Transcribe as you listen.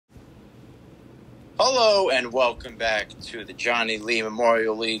Hello and welcome back to the Johnny Lee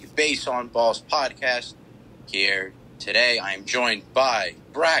Memorial League Base on Balls podcast. Here today I am joined by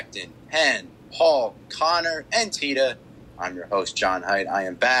Bracton, Hen, Paul, Connor, and Tita. I'm your host, John Height. I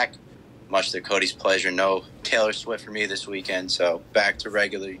am back. Much to Cody's pleasure, no Taylor Swift for me this weekend, so back to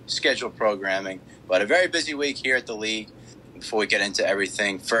regularly scheduled programming. But a very busy week here at the league. Before we get into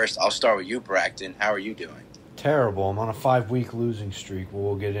everything, first I'll start with you, Bracton. How are you doing? Terrible. I'm on a 5-week losing streak.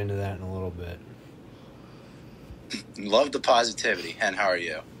 We'll get into that in a little bit. Love the positivity. Hen, how are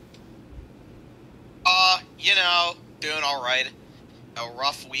you? Doing all right. A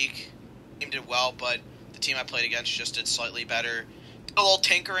rough week. Team did well, but the team I played against just did slightly better. Did a little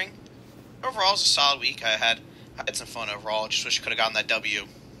tinkering. Overall, it was a solid week. I had some fun overall. Just wish I could have gotten that W.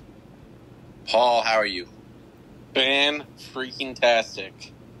 Paul, how are you?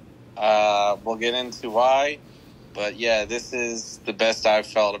 Fan-freaking-tastic. We'll get into why, but yeah, this is the best I've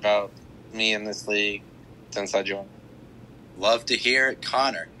felt about me in this league since I joined. Love to hear it.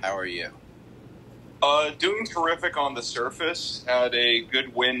 Connor, how are you? Doing terrific on the surface. Had a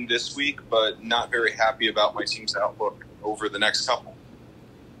good win this week, but not very happy about my team's outlook over the next couple.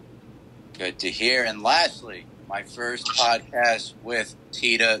 Good to hear. And lastly, my first podcast with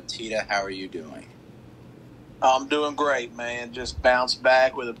Tita. Tita, how are you doing? I'm doing great, man. Just bounced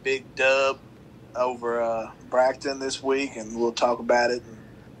back with a big dub over Bracton this week, and we'll talk about it and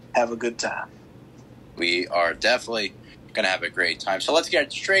have a good time. We are definitely going to have a great time. So let's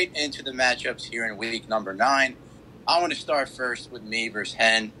get straight into the matchups here in week number 9. I want to start first with me versus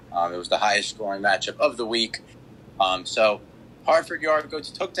Hen. It was the highest scoring matchup of the week. So Hartford Yard Goats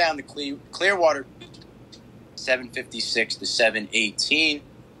took down the Clearwater 756 to 718.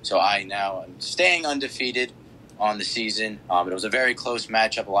 So I now am staying undefeated on the season. It was a very close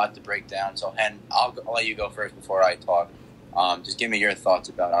matchup, a lot to break down. So Hen, I'll let you go first before I talk. Just give me your thoughts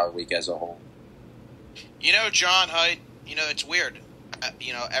about our week as a whole. John Height, it's weird.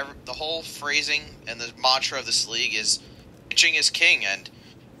 The whole phrasing and the mantra of this league is pitching is king, and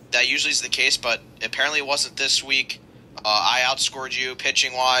that usually is the case, but apparently it wasn't this week. I outscored you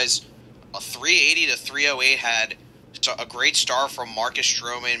pitching-wise. A 380 to 308 had a great start from Marcus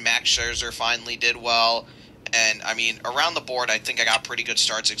Stroman. Max Scherzer finally did well. And, around the board, I think I got pretty good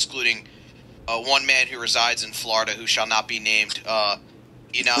starts, excluding one man who resides in Florida who shall not be named.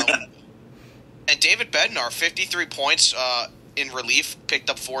 And David Bednar, 53 points in relief, picked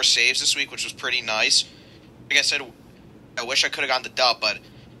up 4 saves this week, which was pretty nice. Like I said, I wish I could have gotten the dub, but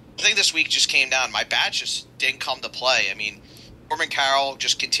I think this week just came down. My bat just didn't come to play. Corbin Carroll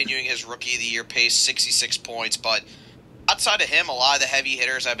just continuing his Rookie of the Year pace, 66 points, but outside of him, a lot of the heavy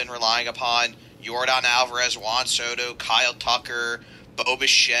hitters I've been relying upon, Yordan Alvarez, Juan Soto, Kyle Tucker, Bo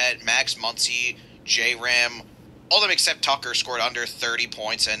Bichette, Max Muncy, J-Ram, all of them except Tucker scored under 30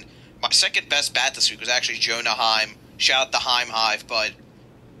 points, and my second best bat this week was actually Jonah Heim. Shout out the Heim Hive, but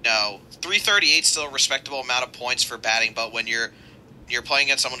 338 still a respectable amount of points for batting, but when you're playing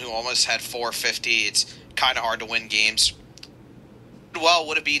against someone who almost had 450, it's kind of hard to win games. Well,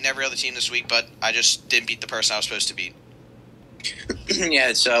 would have beaten every other team this week, but I just didn't beat the person I was supposed to beat.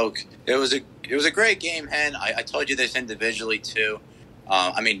 Yeah, so it was a great game, Hen. I told you this individually too.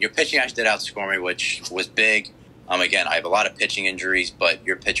 Your pitching actually did outscore me, which was big. Again, I have a lot of pitching injuries, but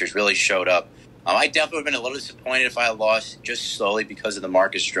your pitchers really showed up. I definitely would have been a little disappointed if I had lost just slowly because of the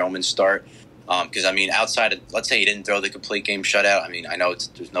Marcus Stroman start. Because, outside of, let's say he didn't throw the complete game shutout, I know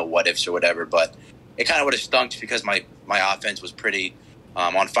there's no what-ifs or whatever, but it kind of would have stunk because my offense was pretty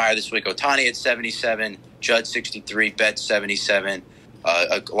on fire this week. Ohtani at 77, Judd 63, Betts 77.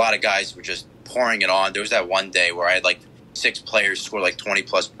 A lot of guys were just pouring it on. There was that one day where I had 6 players score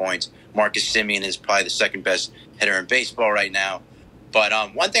 20-plus points. Marcus Semien is probably the second best hitter in baseball right now. But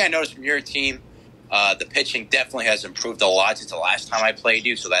one thing I noticed from your team, the pitching definitely has improved a lot since the last time I played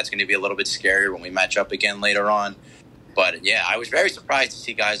you, so that's going to be a little bit scarier when we match up again later on. But, yeah, I was very surprised to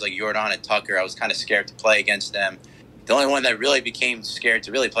see guys like Yordan and Tucker. I was kind of scared to play against them. The only one that really became scared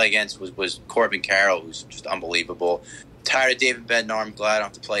to really play against was Corbin Carroll, who's just unbelievable. Tired of David Bednar. I'm glad I don't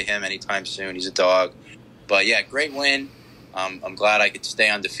have to play him anytime soon. He's a dog. But, yeah, great win. I'm glad I could stay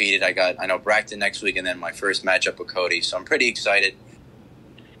undefeated. I know Bracton next week and then my first matchup with Cody, so I'm pretty excited.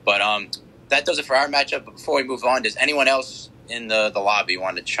 But that does it for our matchup. But before we move on, does anyone else in the lobby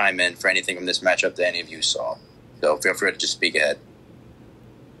want to chime in for anything from this matchup that any of you saw? So feel free to just speak ahead.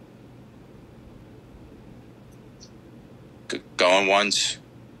 Going once,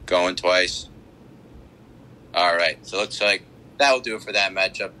 going twice. All right, so it looks like that will do it for that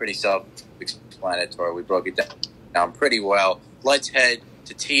matchup. Pretty self-explanatory. We broke it down pretty well. Let's head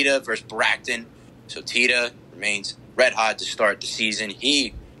to Tita versus Bracton. So Tita remains red hot to start the season.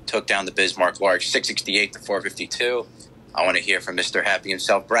 He took down the Bismarck Larks 668 to 452. I want to hear from Mr. Happy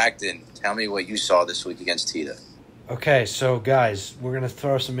himself, Bracton. Tell me what you saw this week against Tita. Okay, so guys, we're going to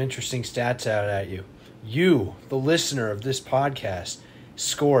throw some interesting stats out at you. You, the listener of this podcast,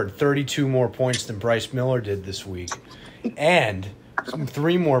 scored 32 more points than Bryce Miller did this week. And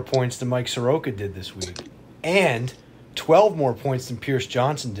 3 more points than Mike Soroka did this week. And 12 more points than Pierce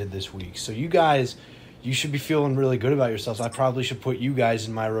Johnson did this week. So you guys, you should be feeling really good about yourselves. I probably should put you guys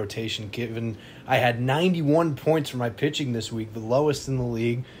in my rotation, given I had 91 points for my pitching this week, the lowest in the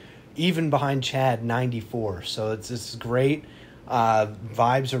league, even behind Chad, 94. So it's great.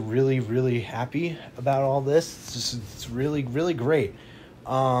 Vibes are really, really happy about all this. It's really, really great.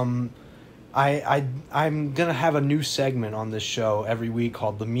 I'm gonna have a new segment on this show every week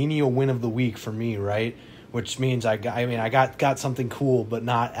called the Menial Win of the Week for me, right? Which means I got something cool, but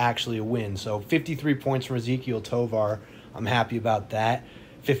not actually a win. So 53 points from Ezekiel Tovar, I'm happy about that.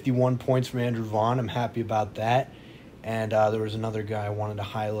 51 points from Andrew Vaughn, I'm happy about that. And there was another guy I wanted to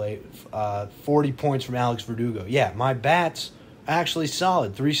highlight, 40 points from Alex Verdugo. Yeah, my bats actually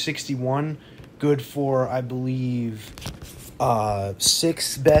solid, 361, good for, I believe,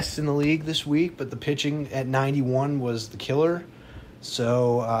 6th best in the league this week, but the pitching at 91 was the killer.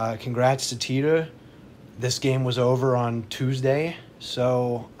 So congrats to Tita. This game was over on Tuesday,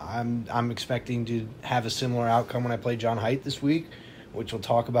 so I'm expecting to have a similar outcome when I play John Haidt this week, which we'll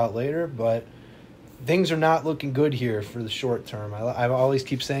talk about later, but things are not looking good here for the short term. I always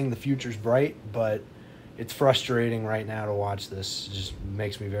keep saying the future's bright, but it's frustrating right now to watch this. It just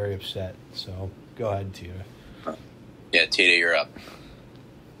makes me very upset. So go ahead, Tita. Yeah, Tita, you're up.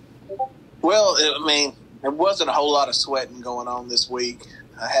 Well, there wasn't a whole lot of sweating going on this week.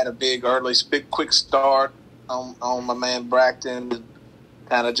 I had a big quick start on my man Bracton,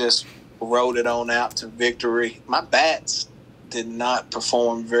 kind of just rode it on out to victory. My bats did not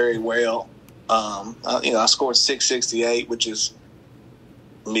perform very well. I scored 668, which is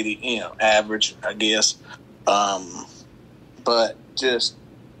average, I guess. But just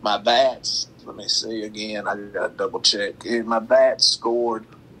my bats, let me see again. I got to double check. My bats scored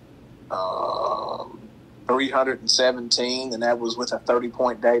 317, and that was with a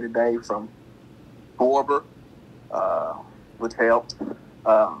 30-point day today from Borber, which helped.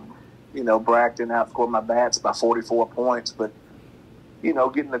 Bracton outscored my bats by 44 points, but getting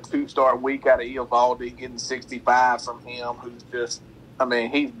a 2-star week out of Eovaldi, getting 65 from him, who's just,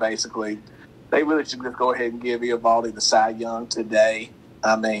 he's basically, they really should just go ahead and give Eovaldi the Cy Young today.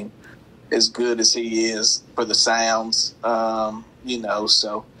 As good as he is for the Sounds,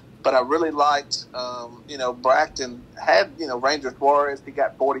 so. But I really liked, Bracton had, Ranger Suarez, he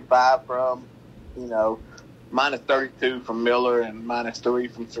got 45 from, minus 32 from Miller and minus 3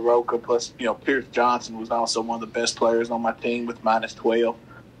 from Soroka. Plus, Pierce Johnson was also one of the best players on my team with minus 12.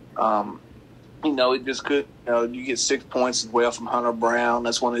 It just could, you get 6 points as well from Hunter Brown.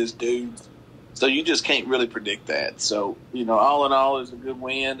 That's one of his dudes. So you just can't really predict that. So, all in all, it's a good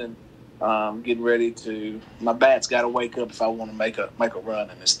win, and getting ready to, my bats got to wake up if I want to make a run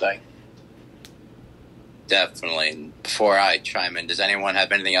in this thing. Definitely. Before I chime in, does anyone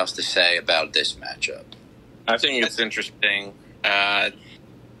have anything else to say about this matchup? I think it's interesting that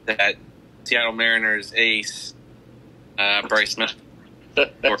Seattle Mariners ace Bryce Miller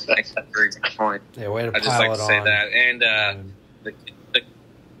for 3 points. Yeah, way to I just like to say that, and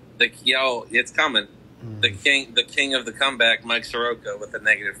it's coming. The king of the comeback, Mike Soroka, with a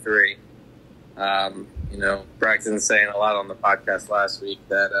 -3. Braxton saying a lot on the podcast last week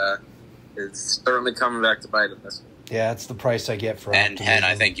that it's certainly coming back to bite him this week. Yeah, it's the price I get for And optimism.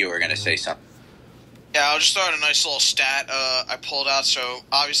 I think you were going to say something. Yeah, I'll just throw out a nice little stat I pulled out. So,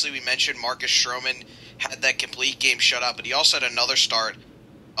 obviously, we mentioned Marcus Stroman had that complete game shutout, but he also had another start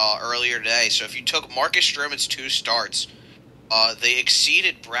earlier today. So, if you took Marcus Stroman's 2 starts, they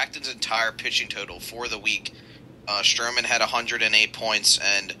exceeded Bracton's entire pitching total for the week. Stroman had 108 points,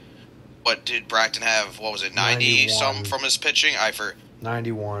 and what did Bracton have? What was it, 90-something from his pitching?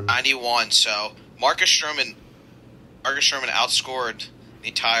 91. 91. So, Marcus Stroman outscored the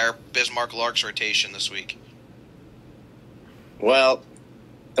entire Bismarck Larks rotation this week. Well,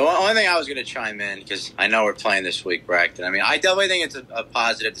 the only thing I was going to chime in, because I know we're playing this week, Bracton. I definitely think it's a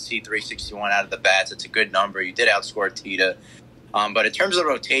positive to see 361 out of the bats. It's a good number. You did outscore Tita. But in terms of the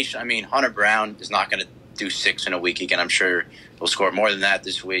rotation, Hunter Brown is not going to do 6 in a week again. I'm sure he'll score more than that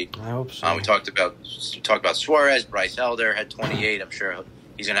this week. I hope so. We talked about Suarez. Bryce Elder had 28. I'm sure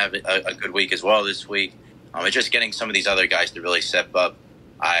he's going to have a good week as well this week. It's just getting some of these other guys to really step up.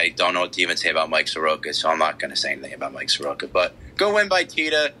 I don't know what to even say about Mike Soroka, so I'm not going to say anything about Mike Soroka. But good win by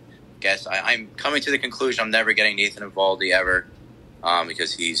Tita. Guess I'm coming to the conclusion I'm never getting Nathan Eovaldi ever.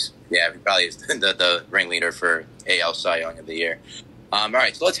 because he probably is the ringleader for AL Cy Young of the Year. All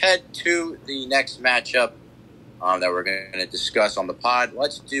right, so let's head to the next matchup that we're going to discuss on the pod.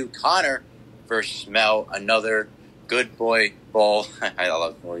 Let's do Connor versus Smell, another good boy bowl. I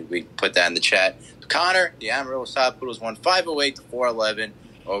love when we put that in the chat. Connor, the Amarillo Sapoodles won 508 to 411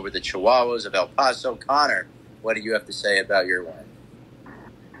 over the Chihuahuas of El Paso. Connor, what do you have to say about your win?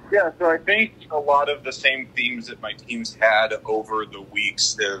 Yeah, so I think a lot of the same themes that my teams had over the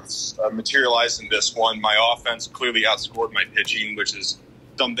weeks have materialized in this one. My offense clearly outscored my pitching, which is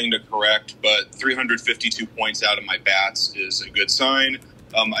something to correct, but 352 points out of my bats is a good sign.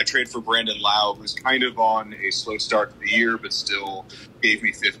 I traded for Brandon Lau, who's kind of on a slow start to the year, but still gave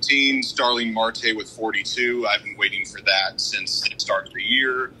me 15. Starling Marte with 42. I've been waiting for that since the start of the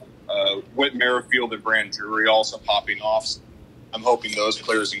year. Whit Merrifield and Brand Drury also popping off. I'm hoping those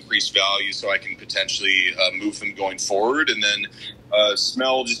players increase value so I can potentially move them going forward. And then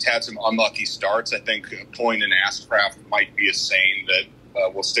Smell just had some unlucky starts. I think Point and Ashcraft might be a saying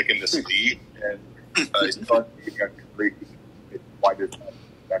that will stick in this league. And why did that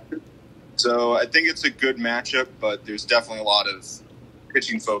expected? So I think it's a good matchup, but there's definitely a lot of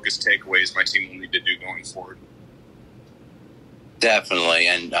pitching-focused takeaways my team will need to do going forward. Definitely,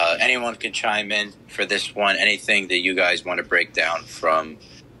 and anyone can chime in for this one. Anything that you guys want to break down from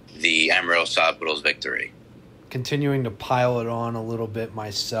the Amarillo Sapoodles victory? Continuing to pile it on a little bit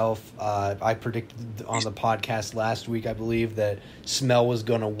myself, I predicted on the podcast last week, I believe, that Smell was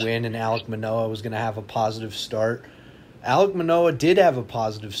going to win and Alek Manoah was going to have a positive start. Alek Manoah did have a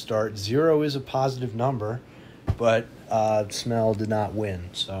positive start. 0 is a positive number, but Smell did not win.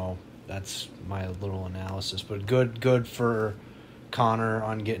 So that's my little analysis. But good for Connor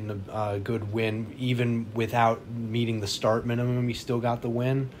on getting a good win. Even without meeting the start minimum, he still got the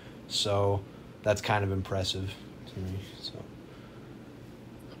win. So that's kind of impressive to me. So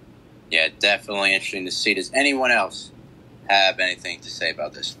yeah, definitely interesting to see. Does anyone else have anything to say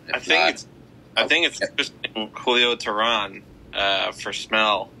about this? I think it's interesting. Julio Teheran for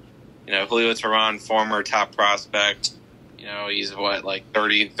Smell. Julio Teheran, former top prospect. He's like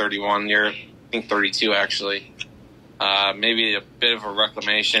 30, 31 year. I think 32 actually. Maybe a bit of a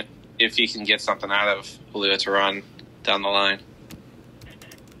reclamation if he can get something out of Julio Teheran down the line.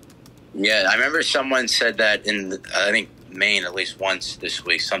 Yeah, I remember someone said that I think Maine at least once this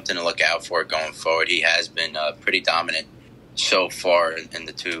week, something to look out for going forward. He has been pretty dominant so far in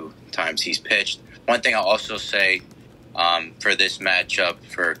the 2 times he's pitched. One thing I'll also say for this matchup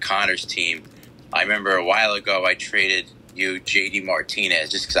for Connor's team, I remember a while ago I traded you JD Martinez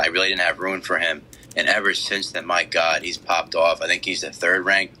just because I really didn't have room for him. And ever since then, my God, he's popped off. I think he's the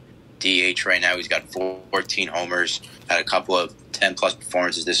 3rd-ranked DH right now. He's got 14 homers, had a couple of 10-plus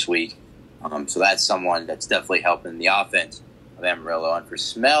performances this week. So that's someone that's definitely helping the offense of Amarillo. And for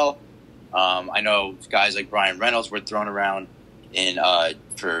Smell, I know guys like Brian Reynolds were thrown around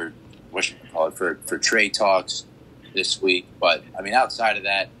for trade talks this week. But, outside of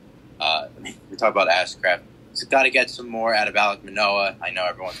that, we talk about Ashcraft. He's got to get some more out of Alek Manoah. I know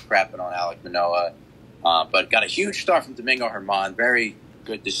everyone's crapping on Alek Manoah. But got a huge start from Domingo Germán. Very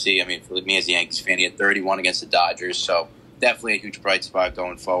good to see. For me as a Yankees fan, he had 31 against the Dodgers. So definitely a huge bright spot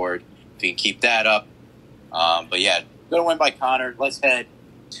going forward. If he can keep that up. But yeah, good win by Connor. Let's head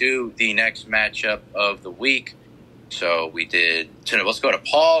to the next matchup of the week. So let's go to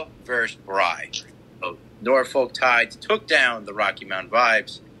Paul versus Bry. So Norfolk Tides took down the Rocky Mountain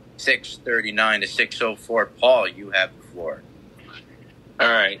Vibes 639 to 604. Paul, you have the floor. All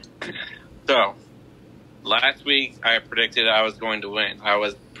right. So last week I predicted I was going to win. I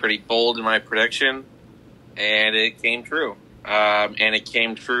was pretty bold in my prediction, and it came true. And it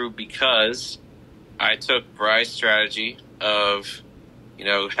came true because I took Bry's strategy of,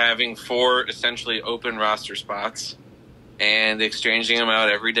 having 4 essentially open roster spots and exchanging them out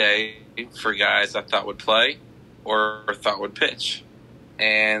every day for guys I thought would play or thought would pitch.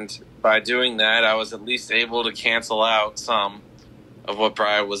 And by doing that, I was at least able to cancel out some of what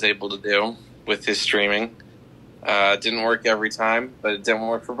Bry was able to do with his streaming. It didn't work every time, but it didn't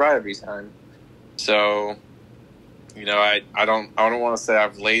work for Bry every time. So, I don't want to say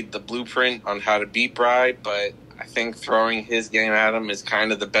I've laid the blueprint on how to beat Bry, but I think throwing his game at him is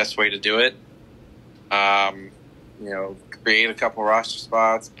kind of the best way to do it. Create a couple roster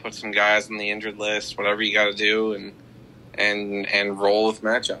spots, put some guys on the injured list, whatever you got to do, and roll with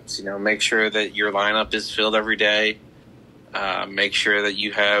matchups. Make sure that your lineup is filled every day. Make sure that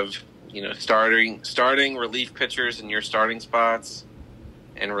you have starting relief pitchers in your starting spots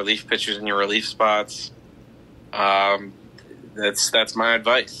and relief pitchers in your relief spots. That's my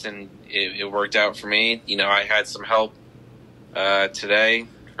advice, and it worked out for me. I had some help today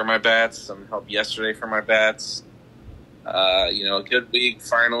for my bats, some help yesterday for my bats. A good week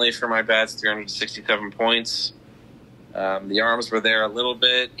finally for my bats, 367 points. The arms were there a little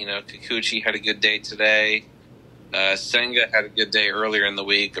bit. Kikuchi had a good day today. Senga had a good day earlier in the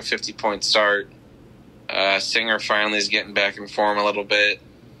week, a 50-point start. Singer finally is getting back in form a little bit.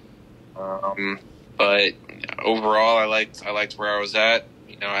 But overall, I liked where I was at.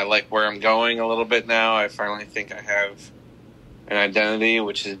 I like where I'm going a little bit now. I finally think I have an identity,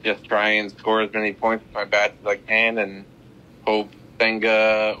 which is just try and score as many points with my bats as I can and hope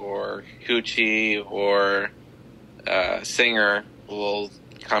Senga or Kikuchi or Singer will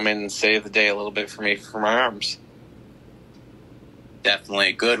come in and save the day a little bit for me for my arms. Definitely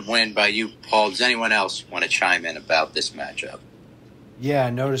a good win by you, Paul. Does anyone else want to chime in about this matchup? Yeah,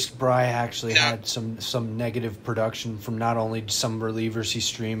 I noticed Bry actually had some negative production from not only some relievers he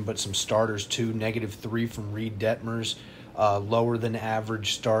streamed, but some starters too. -3 from Reed Detmers, lower than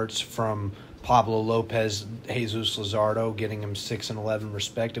average starts from Pablo Lopez, Jesus Luzardo, getting him 6 and 11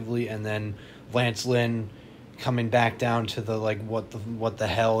 respectively, and then Lance Lynn coming back down to the what the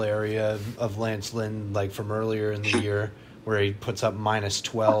hell area of Lance Lynn from earlier in the year, where he puts up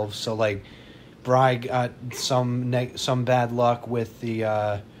 -12. So Bry got some bad luck with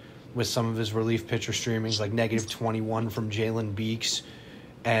the with some of his relief pitcher streamings, like -21 from Jalen Beeks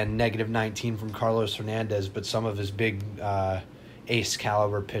and -19 from Carlos Hernandez. But some of his big ace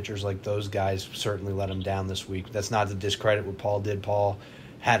caliber pitchers, like those guys, certainly let him down this week. That's not to discredit what Paul did. Paul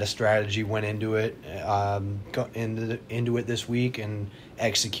had a strategy, went into it, into it this week, and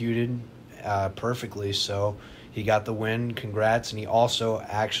executed perfectly. So he got the win. Congrats. And he also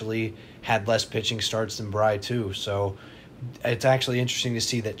actually had less pitching starts than Bry, too. So it's actually interesting to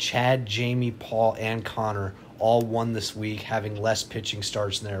see that Chad, Jamie, Paul, and Connor all won this week, having less pitching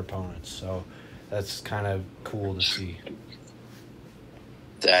starts than their opponents. So that's kind of cool to see.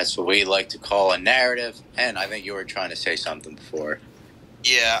 That's what we like to call a narrative. And I think you were trying to say something before.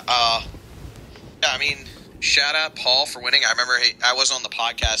 Yeah, I mean, shout out Paul for winning. I remember I wasn't on the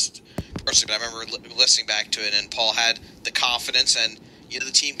podcast personally, but I remember listening back to it, and Paul had the confidence, and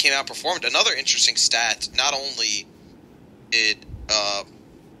the team came out performed. Another interesting stat: not only did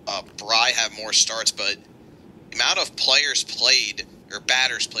Bry have more starts, but the amount of players played or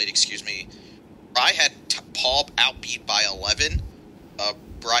batters played. Excuse me. Bry had Paul outbeat by 11.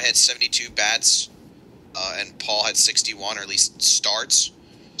 Bry had 72 bats. And Paul had 61, or at least starts.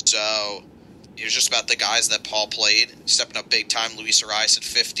 So it was just about the guys that Paul played, stepping up big time. Luis Arias at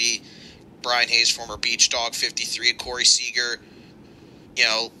 50, Brian Hayes, former Beach Dog, 53, Corey Seager,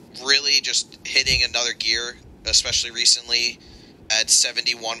 really just hitting another gear, especially recently, at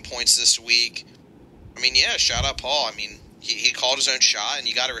 71 points this week. I mean, yeah, shout out Paul. I mean, he called his own shot, and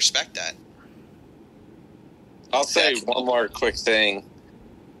you got to respect that. I'll say one more quick thing.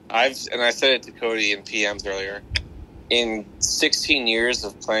 I said it to Cody in PMs earlier. In 16 years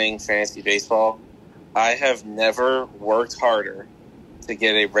of playing fantasy baseball, I have never worked harder to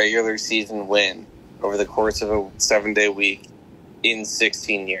get a regular season win over the course of a 7-day week in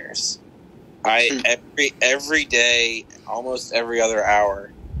 16 years. Every day, almost every other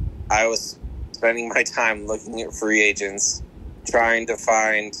hour, I was spending my time looking at free agents, trying to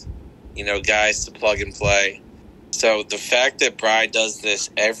find, guys to plug and play. So the fact that Bry does this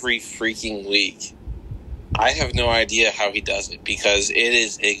every freaking week, I have no idea how he does it, because it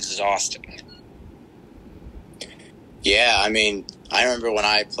is exhausting. Yeah, I mean, I remember when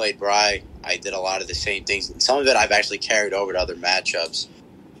I played Bry, I did a lot of the same things. And some of it I've actually carried over to other matchups.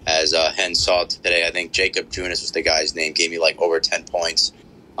 As Hen saw today, I think Jacob Junis was the guy's name, gave me over 10 points.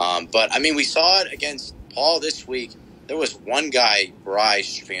 But, I mean, we saw it against Paul this week. There was one guy, Bry,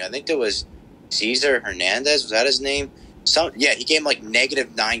 I think there was Cesar Hernandez, was that his name? He gave him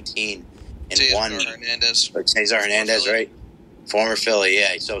 -19 in one. Hernandez. Cesar Hernandez, right? Former Philly,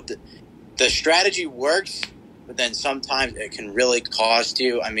 yeah. So the strategy works, but then sometimes it can really cost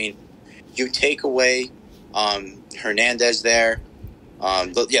you. I mean, you take away Hernandez there.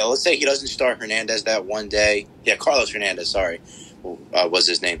 Let's say he doesn't start Hernandez that one day. Yeah, Carlos Hernandez, sorry, was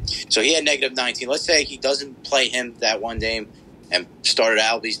his name. So he had -19. Let's say he doesn't play him that one day and started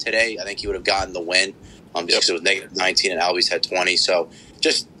Albies today. I think he would have gotten the win because it was -19 and Albies had 20. So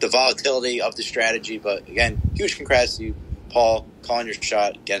just the volatility of the strategy. But again, huge congrats to you, Paul, calling your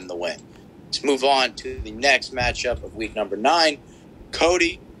shot, getting the win. Let's move on to the next matchup of week number 9.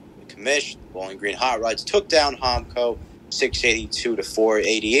 Cody, the commish, the Bowling Green Hot Rods, took down Homco 682 to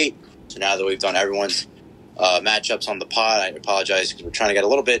 488. So now that we've done everyone's matchups on the pod, I apologize because we're trying to get a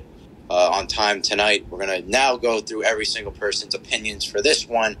little bit on time tonight. We're going to now go through every single person's opinions for this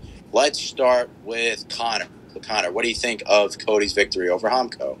one. Let's start with Connor. Connor, what do you think of Cody's victory over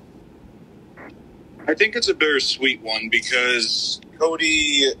Hamko? I think it's a bittersweet one because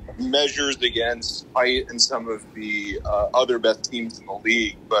Cody measures against height and some of the other best teams in the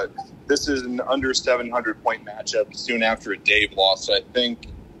league, but this is an under 700-point matchup soon after a Dave loss. I think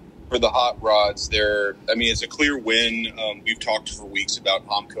for the Hot Rods, it's a clear win. We've talked for weeks about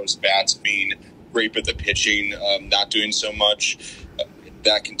Hamko's bats being great at the pitching, not doing so much.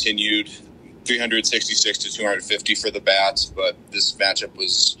 That continued. 366 to 250 for the bats, but this matchup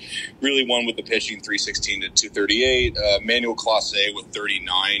was really won with the pitching, 316 to 238. Manuel Clase with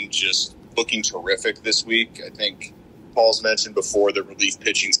 39, just looking terrific this week. I think Paul's mentioned before the relief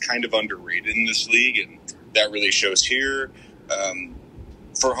pitching is kind of underrated in this league, and that really shows here.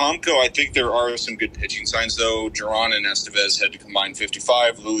 For Hamko, I think there are some good pitching signs, though. Duran and Estevez had to combine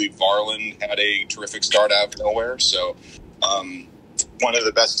 55. Louis Varland had a terrific start out of nowhere, so one of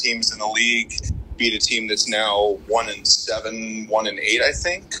the best teams in the league beat a team that's now 1-7, 1-8, I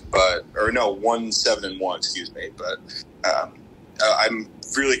think, 1-7-1, excuse me. But I'm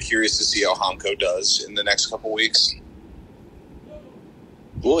really curious to see how Hamko does in the next couple weeks.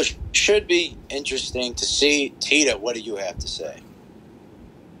 Well, it should be interesting to see. Tita, what do you have to say?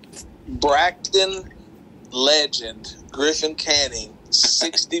 Bracton legend Griffin Canning,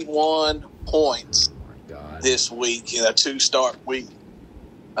 61 points this week in a 2-start week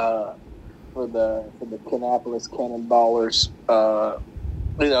for the Kannapolis Cannonballers.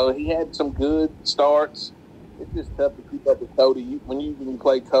 He had some good starts. It's just tough to keep up with Cody. When you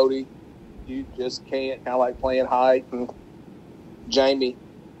play Cody, you just can't, kind of like playing Height and Jamie.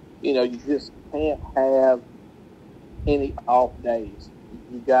 You just can't have any off days.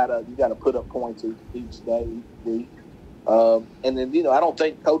 You gotta put up points each day, each week. And then I don't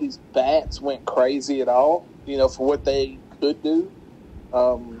think Cody's bats went crazy at all. For what they could do.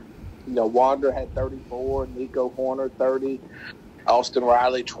 Wander had 34, Nico Horner 30, Austin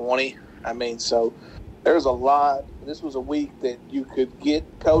Riley 20. So there's a lot. This was a week that you could get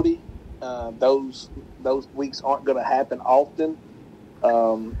Cody. Those weeks aren't going to happen often.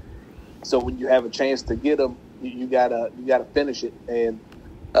 So when you have a chance to get them, you gotta finish it, and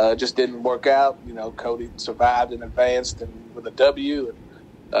just didn't work out. Cody survived and advanced and with a W.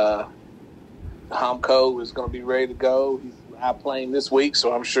 And Hamko is going to be ready to go. He's out playing this week,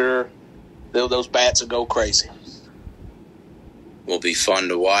 so I'm sure those bats will go crazy. Will be fun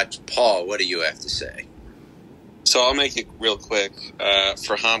to watch. Paul, what do you have to say? So I'll make it real quick.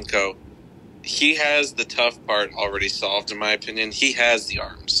 For Hamko, he has the tough part already solved, in my opinion. He has the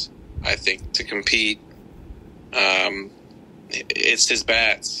arms, I think, to compete. It's his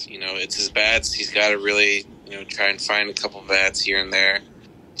bats. It's his bats. He's got to really, try and find a couple bats here and there.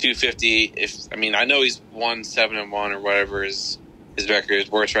 250. I know he's 1-7-1 or whatever his record,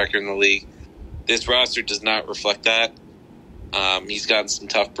 his worst record in the league. This roster does not reflect that. He's gotten some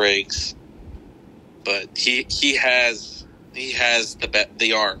tough breaks, but he has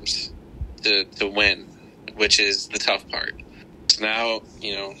the arms to win, which is the tough part. So now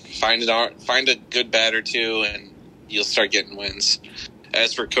find a good bat or two, and you'll start getting wins.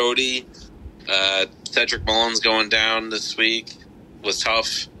 As for Cody, Cedric Mullins going down this week was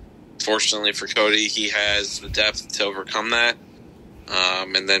tough. Fortunately for Cody, he has the depth to overcome that,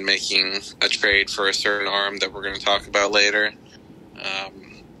 and then making a trade for a certain arm that we're going to talk about later.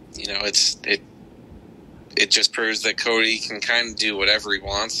 It just proves that Cody can kind of do whatever he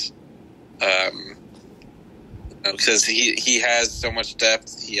wants, because he has so much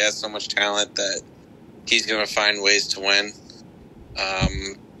depth, he has so much talent that he's going to find ways to win.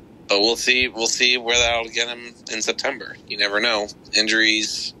 But we'll see where that'll get him in September. You never know.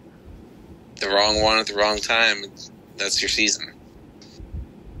 Injuries, the wrong one at the wrong time, that's your season.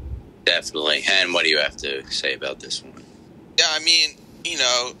 Definitely. And what do you have to say about this one? Yeah,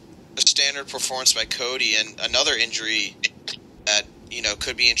 a standard performance by Cody, and another injury that,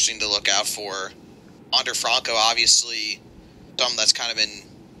 could be interesting to look out for. Wander Franco, obviously, something that's kind of been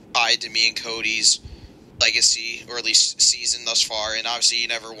tied to me and Cody's legacy, or at least season thus far, and obviously you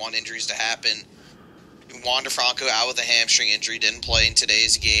never want injuries to happen. Wander Franco out with a hamstring injury, didn't play in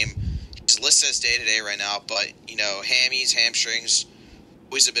today's game. He's listed as day-to-day right now, but, hammies, hamstrings,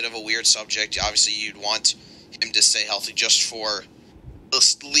 always a bit of a weird subject. Obviously, you'd want him to stay healthy just for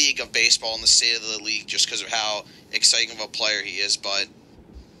the league of baseball and the state of the league, just because of how exciting of a player he is. But,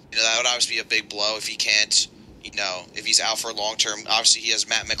 that would obviously be a big blow if he can't, if he's out for long term. Obviously, he has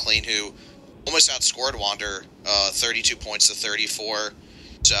Matt McLean, who almost outscored Wander 32 points to 34.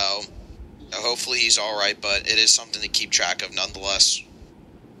 So, hopefully he's all right, but it is something to keep track of nonetheless.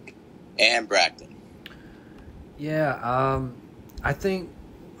 And Bracton. Yeah, I think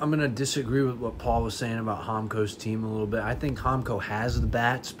I'm going to disagree with what Paul was saying about Homco's team a little bit. I think Homco has the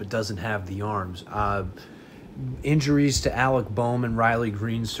bats but doesn't have the arms. Injuries to Alec Bohm and Riley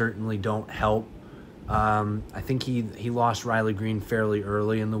Green certainly don't help. I think he lost Riley Green fairly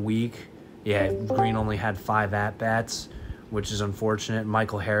early in the week. Yeah, Green only had 5 at-bats, which is unfortunate.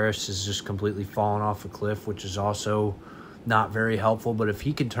 Michael Harris has just completely fallen off a cliff, which is also not very helpful. But if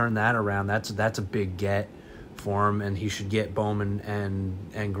he can turn that around, that's a big get for him, and he should get Bowman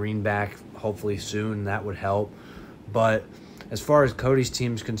and Green back hopefully soon. That would help. But as far as Cody's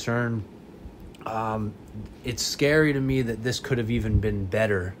team's concerned, it's scary to me that this could have even been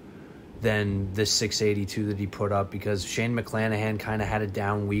better than this 682 that he put up, because Shane McClanahan kind of had a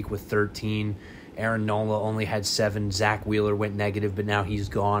down week with 13. Aaron Nola only had 7. Zach Wheeler went negative, but now he's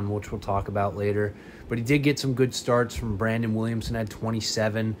gone, which we'll talk about later. But he did get some good starts from Brandon Williamson, had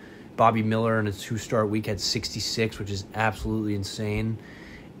 27. Bobby Miller in a 2-start week had 66, which is absolutely insane.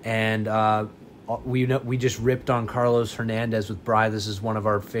 And we just ripped on Carlos Hernandez with Bry. This is one of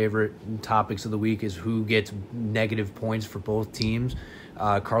our favorite topics of the week, is who gets negative points for both teams.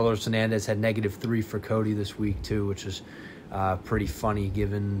 Carlos Hernandez had -3 for Cody this week too, which is pretty funny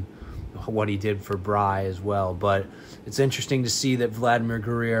given what he did for Bry as well. But it's interesting to see that Vladimir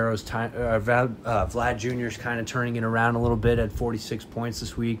Guerrero's Vlad Jr.'s kind of turning it around a little bit at 46 points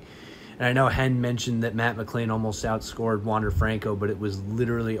this week. And I know Hen mentioned that Matt McLean almost outscored Wander Franco, but it was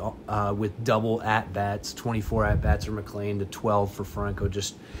literally with double at-bats, 24 at-bats for McLean to 12 for Franco,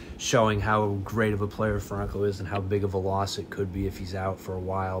 just showing how great of a player Franco is and how big of a loss it could be if he's out for a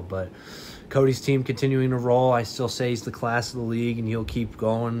while. But Cody's team continuing to roll. I still say he's the class of the league, and he'll keep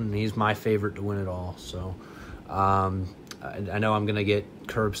going, and he's my favorite to win it all. So I know I'm going to get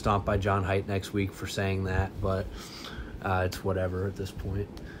curb stomped by John Haidt next week for saying that, but it's whatever at this point.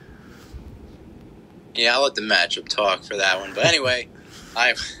 Yeah, I'll let the matchup talk for that one. But anyway,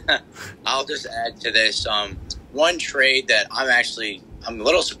 I'll just add to this one trade that I'm a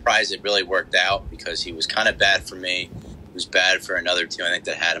little surprised it really worked out, because he was kind of bad for me. He was bad for another team, I think,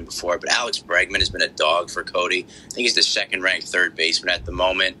 that had him before. But Alex Bregman has been a dog for Cody. I think he's the second-ranked third baseman at the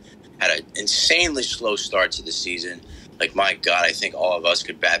moment. Had an insanely slow start to the season. Like, my God, I think all of us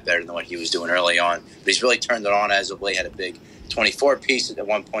could bat better than what he was doing early on. But he's really turned it on as of late. Had a big 24-piece at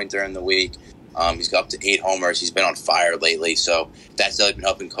one point during the week. He's got up to 8 homers. He's been on fire lately, so that's really been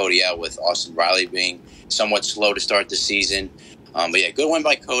helping Cody out, with Austin Riley being somewhat slow to start the season. But yeah, good win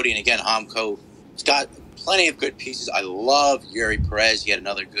by Cody. And again, Homco has got plenty of good pieces. I love Yuri Perez. He had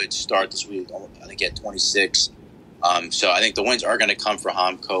another good start this week. I think he had 26. So I think the wins are going to come for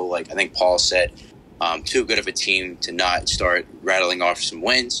Homco. Like I think Paul said, too good of a team to not start rattling off some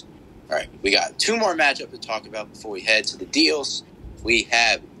wins. All right, we got 2 more matchups to talk about before we head to the deals. We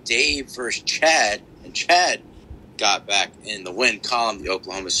have Dave versus Chad, and Chad got back in the win column. The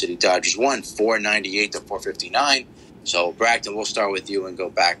Oklahoma City Dodgers won 498 to 459. So, Bracton, we'll start with you and go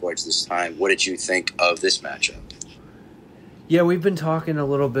backwards this time. What did you think of this matchup? Yeah, we've been talking a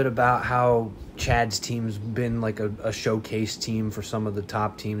little bit about how Chad's team's been like a showcase team for some of the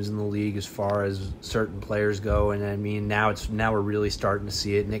top teams in the league as far as certain players go, and I mean now we're really starting to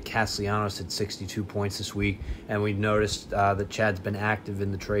see it. Nick Castellanos had 62 points this week, and we've noticed that Chad's been active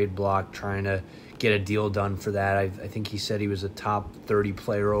in the trade block trying to get a deal done for that. I think he said he was a top 30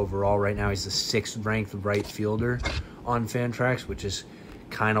 player overall. Right now he's the 6th ranked right fielder on Fantrax, which is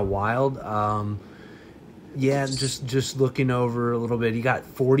kind of wild. Yeah, just looking over a little bit, he got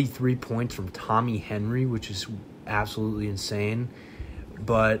 43 points from Tommy Henry, which is absolutely insane,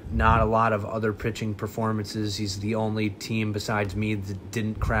 but not a lot of other pitching performances. He's the only team besides me that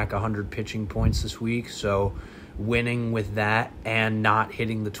didn't crack 100 pitching points this week, so winning with that and not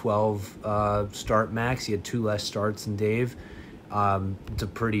hitting the 12 start max. He had 2 less starts than Dave. It's a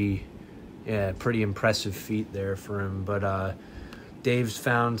pretty impressive feat there for him, but Dave's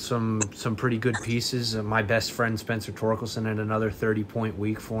found some pretty good pieces. My best friend Spencer Torkelson had another 30-point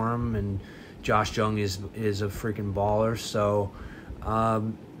week for him, and Josh Jung is a freaking baller. So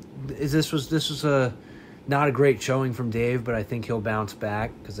this was a not a great showing from Dave, but I think he'll bounce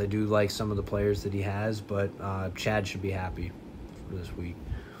back because I do like some of the players that he has. But Chad should be happy for this week.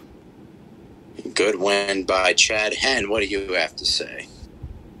 Good win by Chad. Hen, what do you have to say?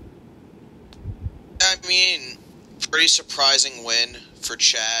 I mean, pretty surprising win for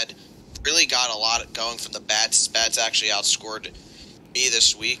Chad. Really got a lot going from the bats. His bats actually outscored me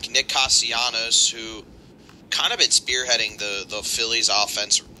this week. Nick Castellanos, who kind of been spearheading the Phillies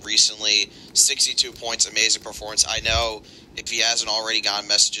offense recently, 62 points, amazing performance. I know if he hasn't already gotten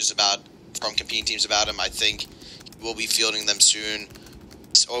messages from competing teams about him, I think we'll be fielding them soon.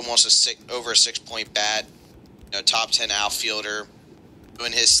 It's almost over a 6-point bat, top 10 outfielder.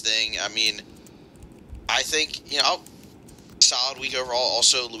 doing his thing. I mean, I think, solid week overall.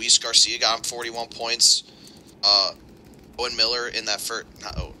 Also, Luis Garcia got him 41 points. Owen Miller in that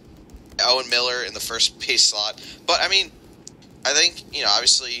Owen Miller in the first base slot. But I mean, I think,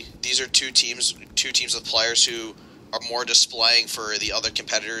 obviously these are two teams of players who are more displaying for the other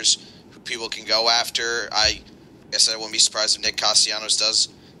competitors who people can go after. I guess I wouldn't be surprised if Nick Castellanos does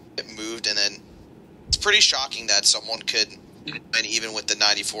get moved, and then it's pretty shocking that someone could, and even with the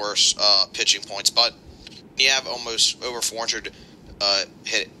 94 pitching points, but you have almost over 400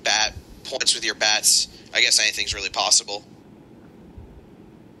 hit bat points with your bats. I guess anything's really possible.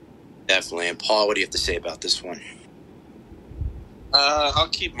 Definitely. And Paul, what do you have to say about this one? I'll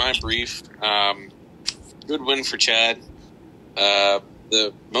keep mine brief. Good win for Chad.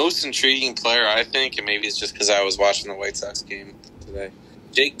 The most intriguing player, I think, and maybe it's just because I was watching the White Sox game today,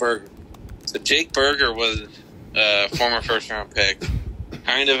 Jake Burger. So Jake Burger was a former first-round pick,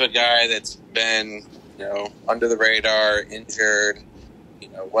 kind of a guy that's been, under the radar, injured,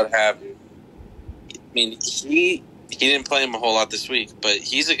 what have you. I mean, he didn't play him a whole lot this week, but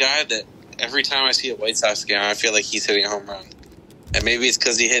he's a guy that every time I see a White Sox game, I feel like he's hitting a home run. And maybe it's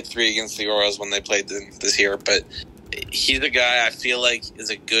because he hit 3 against the Orioles when they played them this year, but he's a guy I feel like is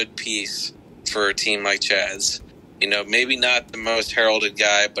a good piece for a team like Chad's. Maybe not the most heralded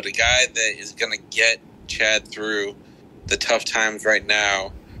guy, but a guy that is going to get Chad through the tough times right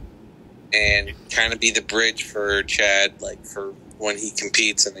now and kind of be the bridge for Chad, for when he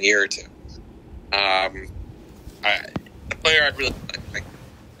competes in a year or two. The player I'd really like.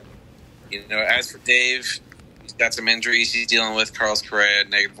 As for Dave, he's got some injuries he's dealing with. Carlos Correa,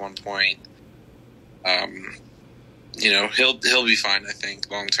 -1 point. He'll be fine, I think,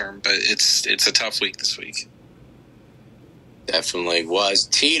 long term. But it's a tough week this week. Definitely was.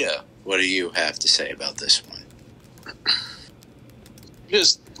 Tita, what do you have to say about this one?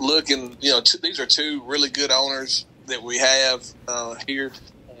 Just looking, these are two really good owners that we have here.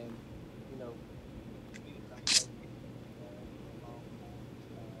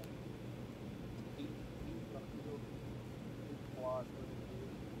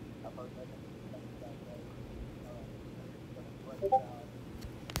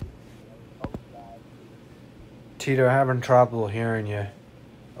 Tito, having trouble hearing you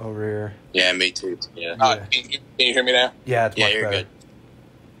over here. Yeah, me too. Yeah. Can you hear me now? Yeah, it's much you're better. good.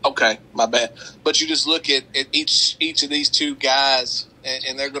 Okay, my bad. But you just look at each of these two guys,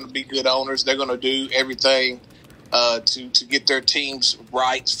 and they're going to be good owners. They're going to do everything to get their teams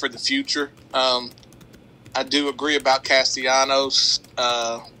right for the future. I do agree about Castellanos.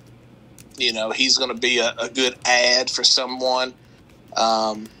 He's going to be a good ad for someone.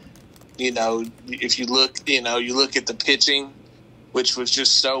 If you look, you look at the pitching, which was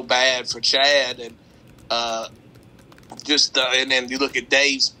just so bad for Chad, and and then you look at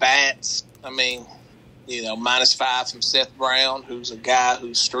Dave's bats. I mean, -5 from Seth Brown, who's a guy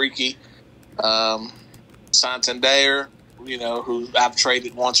who's streaky. Santander, who I've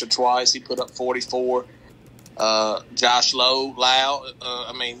traded once or twice. He put up 44. Josh Lau,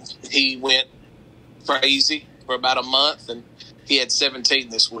 he went crazy for about a month, and he had 17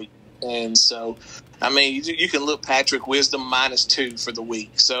 this week. And so, you can look Patrick Wisdom -2 for the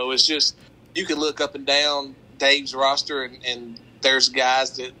week. So it's just, you can look up and down Dave's roster, and there's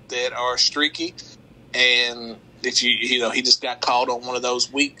guys that are streaky. And if he just got caught on one of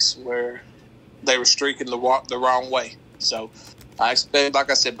those weeks where they were streaking the wrong way. So I expect, like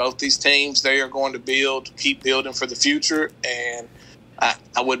I said, both these teams, they are going to keep building for the future. And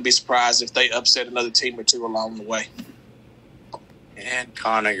I wouldn't be surprised if they upset another team or two along the way. And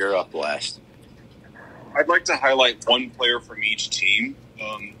Connor, you're up last. I'd like to highlight one player from each team.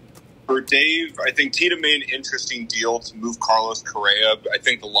 For Dave, I think Tita made an interesting deal to move Carlos Correa. I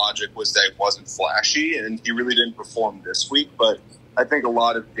think the logic was that it wasn't flashy, and he really didn't perform this week. But I think a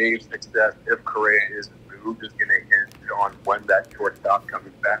lot of Dave's success, if Correa is moved, is going to hinge on when that shortstop comes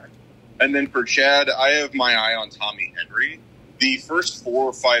back. And then for Chad, I have my eye on Tommy Henry. The first 4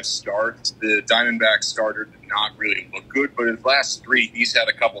 or 5 starts, the Diamondback starter did not really look good, but his last 3, he's had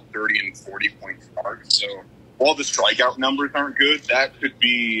a couple 30 and 40-point starts. So while the strikeout numbers aren't good, that could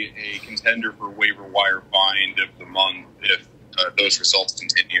be a contender for waiver wire find of the month if those results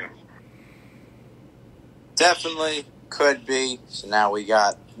continue. Definitely could be. So now we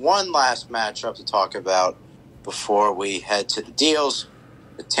got one last matchup to talk about before we head to the deals.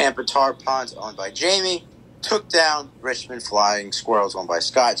 The Tampa Tar Pawns, owned by Jamie, took down Richmond Flying Squirrels, owned by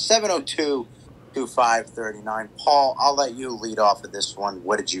Scott, 702 to 539. Paul, I'll let you lead off of this one.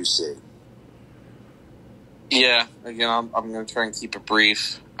 What did you see? Yeah, again, I'm going to try and keep it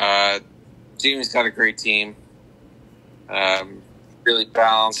brief. Jamie's got a great team. really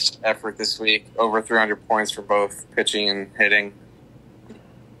balanced effort this week. Over 300 points for both pitching and hitting.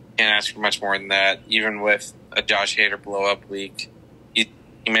 Can't ask for much more than that. Even with a Josh Hader blow-up week, he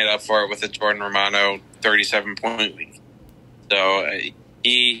made up for it with a Jordan Romano 37-point week. So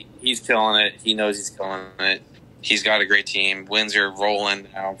he's killing it. He knows he's killing it. He's got a great team. Wins are rolling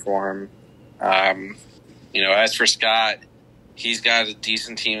now for him. As for Scott, he's got a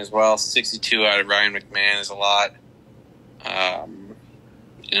decent team as well. 62 out of Ryan McMahon is a lot.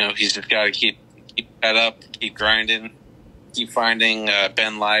 He's just got to keep that up, keep grinding, keep finding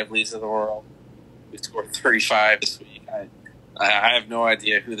Ben Lively's of the world. We scored 35 this week. I have no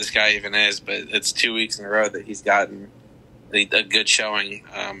idea who this guy even is, but it's 2 weeks in a row that he's gotten a good showing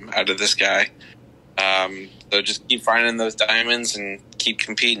out of this guy. So just keep finding those diamonds and keep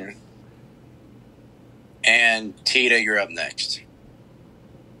competing. And Tita, you're up next.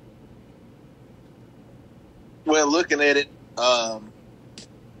 Well, looking at it,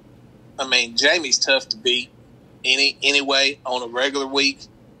 Jamie's tough to beat anyway on a regular week.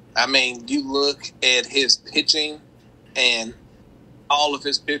 You look at his pitching, and all of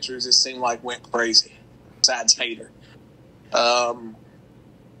his pitchers, it seemed like, went crazy, besides Hader.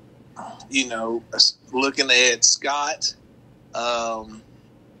 Looking at Scott,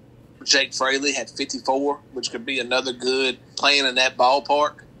 Jake Fraley had 54, which could be another good, playing in that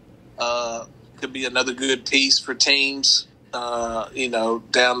ballpark, could be another good piece for teams, down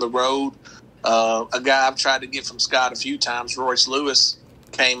the road. A guy I've tried to get from Scott a few times, Royce Lewis,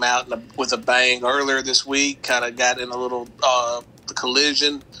 came out with a bang earlier this week, kind of got in a little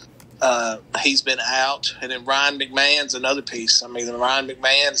collision. He's been out. And then Ryan McMahon's another piece. Ryan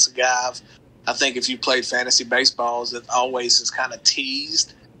McMahon's a guy I think if you played fantasy baseball, that always is kind of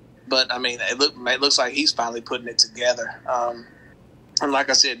teased. But, it looks like he's finally putting it together. And like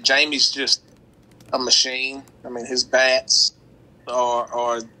I said, Jamie's just a machine. His bats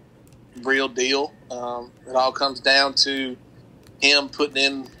are real deal. It all comes down to him putting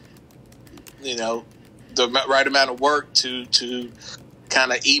in, the right amount of work to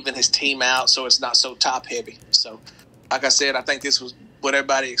kind of even his team out so it's not so top heavy. So, like I said, I think this was what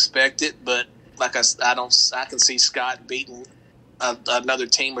everybody expected, but I can see Scott beating another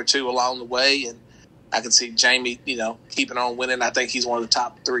team or two along the way, and I can see Jamie, keeping on winning. I think he's one of the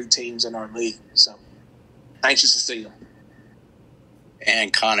top 3 teams in our league. So, anxious to see him.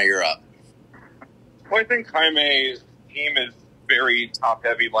 And Connor, you're up. Well, I think Jaime's team is very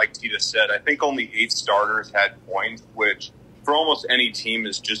top-heavy, like Tita said. I think only 8 starters had points, which for almost any team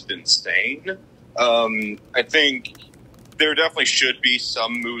is just insane. I think there definitely should be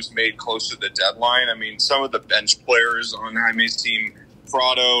some moves made close to the deadline. Some of the bench players on Jaime's team,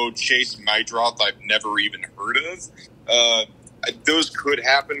 Prado, Chase Maidroth, I've never even heard of. Those could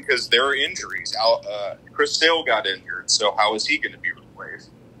happen because there are injuries. Chris Sale got injured, so how is he going to be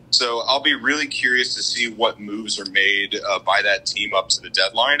replaced? So I'll be really curious to see what moves are made by that team up to the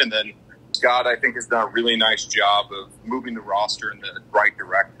deadline. And then Scott, I think, has done a really nice job of moving the roster in the right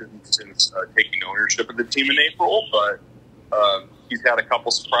direction since taking ownership of the team in April. But he's had a couple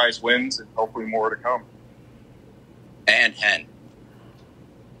surprise wins and hopefully more to come. And Hen.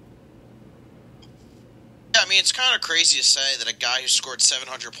 Yeah, it's kind of crazy to say that a guy who scored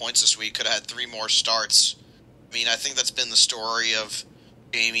 700 points this week could have had 3 more starts. I think that's been the story of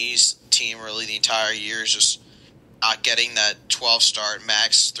Jamie's team really the entire year, is just not getting that 12-start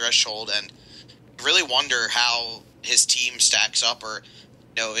max threshold, and really wonder how his team stacks up, or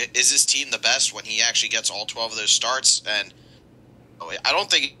is his team the best when he actually gets all 12 of those starts? And I don't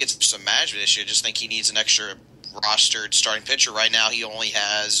think it's just a management issue. I just think he needs an extra rostered starting pitcher. Right now, he only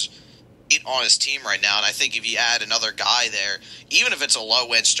has 8 on his team right now, and I think if you add another guy there, even if it's a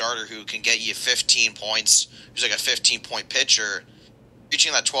low-end starter who can get you 15 points, who's like a 15-point pitcher,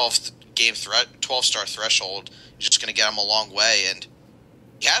 reaching that 12-star threshold is just going to get him a long way, and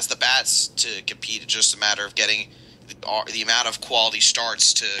he has the bats to compete. It's just a matter of getting the amount of quality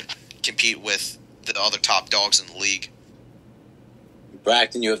starts to compete with the other top dogs in the league.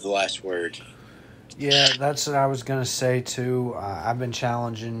 Braxton, you have the last word. Yeah, that's what I was going to say, too. I've been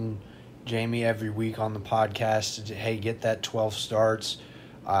challenging Jamie every week on the podcast to, hey, get that 12 starts.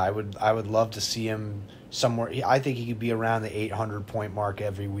 I would love to see him somewhere. I think he could be around the 800-point mark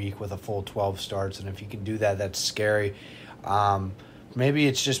every week with a full 12 starts, and if he can do that, that's scary. Maybe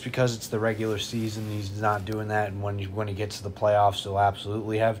it's just because it's the regular season he's not doing that, and when he gets to the playoffs, he'll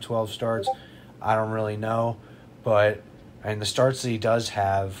absolutely have 12 starts. I don't really know, and the starts that he does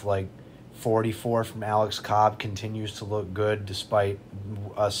have, like 44 from Alex Cobb, continues to look good despite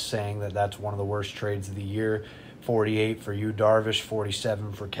us saying that that's one of the worst trades of the year. 48 for Yu Darvish,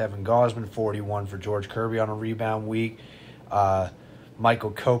 47 for Kevin Gausman, 41 for George Kirby on a rebound week.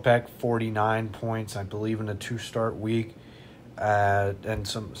 Michael Kopech, 49 points, I believe, in a 2-start week. And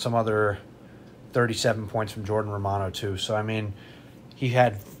some other 37 points from Jordan Romano, too. So, I mean, he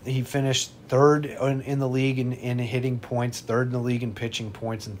finished third in the league in hitting points, third in the league in pitching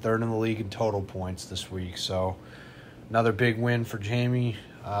points, and third in the league in total points this week. So, another big win for Jamie.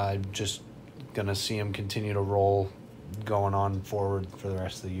 Just going to see him continue to roll going on forward for the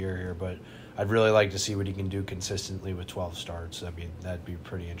rest of the year here. But I'd really like to see what he can do consistently with 12 starts. That'd be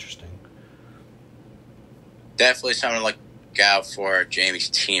pretty interesting. Definitely something to look out for. Jamie's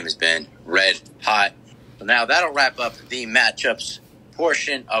team has been red hot. So now that'll wrap up the matchups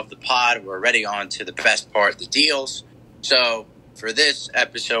portion of the pod. We're already on to the best part, the deals. So for this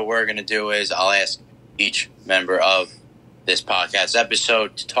episode, what we're going to do is I'll ask each member of this podcast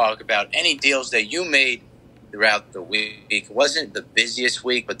episode to talk about any deals that you made throughout the week. It wasn't the busiest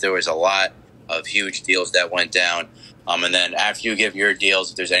week, but there was a lot of huge deals that went down. And then after you give your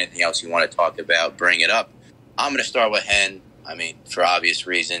deals, if there's anything else you want to talk about, bring it up. I'm going to start with Hen. I mean, for obvious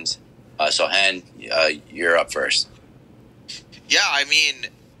reasons. So Hen, you're up first. Yeah, I mean,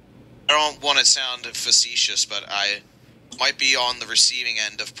 I don't want to sound facetious, but I might be on the receiving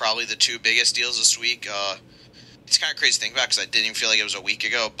end of probably the two biggest deals this week. It's kind of crazy to think about because I didn't even feel like it was a week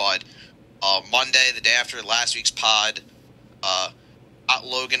ago, but Monday, the day after last week's pod, got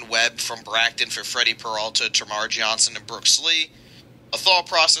Logan Webb from Bracton for Freddie Peralta, Termarr Johnson, and Brooks Lee. A thought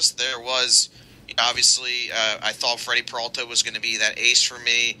process there was, obviously, I thought Freddie Peralta was going to be that ace for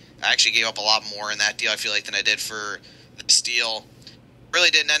me. I actually gave up a lot more in that deal, I feel like, than I did for this deal. Really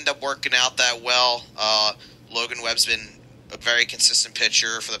didn't end up working out that well. Logan Webb's been a very consistent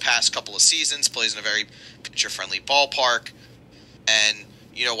pitcher for the past couple of seasons, plays in a very pitcher-friendly ballpark. And,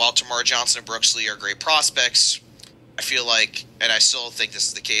 while Termarr Johnson and Brooks Lee are great prospects, I feel like, and I still think this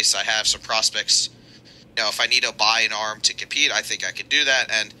is the case, I have some prospects. If I need to buy an arm to compete, I think I can do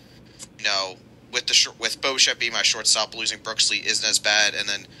that. And, with Bo Bichette being my shortstop, losing Brooks Lee isn't as bad. And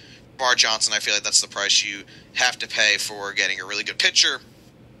then Termarr Johnson, I feel like that's the price you have to pay for getting a really good pitcher.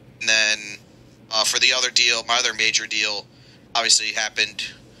 And then for the other deal, my other major deal, obviously happened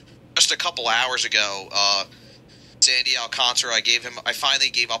just a couple hours ago. Sandy Alcantara, I finally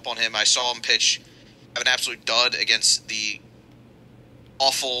gave up on him. I saw him pitch, have an absolute dud against the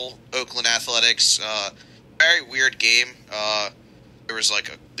awful Oakland Athletics. Very weird game. There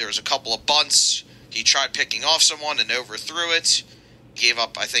was a couple of bunts. He tried picking off someone and overthrew it. He gave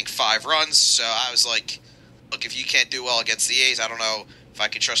up, I think, 5 runs. So I was like, look, if you can't do well against the A's, I don't know if I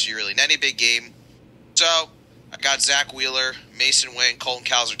can trust you really in any big game. So I got Zach Wheeler, Mason Wynn, Colton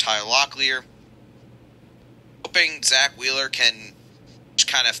Cowser, Tyler Locklear. Hoping Zach Wheeler can just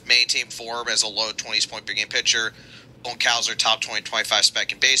kind of maintain form as a low 20s point per game pitcher. Colton Cowser, top 20, 25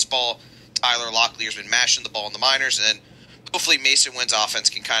 spec in baseball. Tyler Locklear's been mashing the ball in the minors. And then hopefully Mason Wynn's offense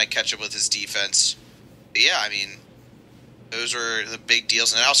can kind of catch up with his defense. But yeah, I mean, those were the big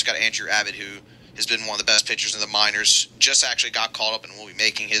deals. And I also got Andrew Abbott, who has been one of the best pitchers in the minors. Just actually got called up and will be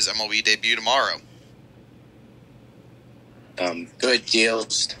making his MLB debut tomorrow. Good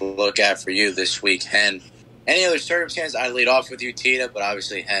deals to look at for you this week, Hen. Any other circumstance, I'd lead off with you, Tita, but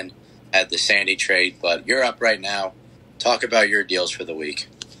obviously Hen had the Sandy trade. But you're up right now. Talk about your deals for the week.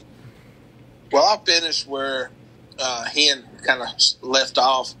 Well, I'll finish where Hen kind of left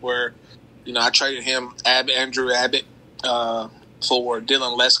off, where I traded him Andrew Abbott for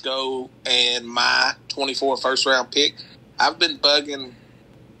Dylan Lesko and my 24 first-round pick. I've been bugging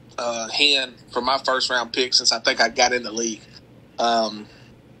Hen for my first-round pick since I think I got in the league.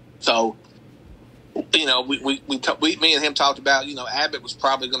 So, me and him talked about, Abbott was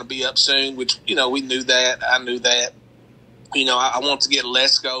probably going to be up soon, which, we knew that. I knew that. I want to get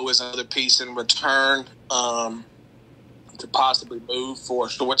Lesko as another piece in return to possibly move for a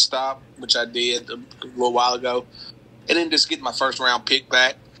shortstop, which I did a little while ago. And then just get my first-round pick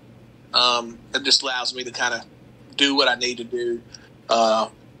back. It just allows me to kind of do what I need to do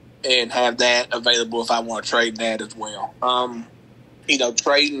and have that available if I want to trade that as well.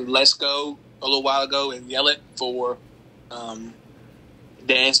 Trading Lesko a little while ago and Yelich for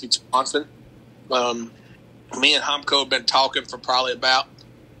Dansby Swanson. Me and Humko have been talking for probably about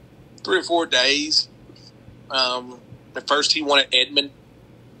 3 or 4 days. At first, he wanted Edman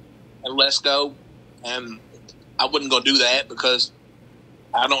and Lesko, and I wasn't going to do that because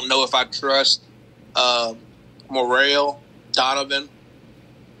I don't know if I trust Morel, Donovan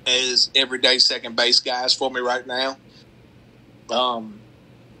as everyday second base guys for me right now.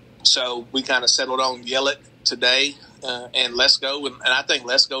 So we kind of settled on Yelich today and Lesko, and I think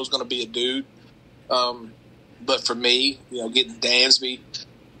Lesko is going to be a dude. But for me, getting Dansby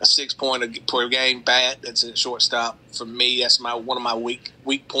a 6 point per game bat. That's a shortstop for me. That's one of my weak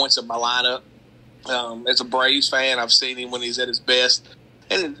points of my lineup. As a Braves fan, I've seen him when he's at his best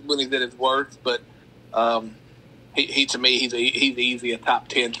and when he's at his worst. But he to me, he's easy a top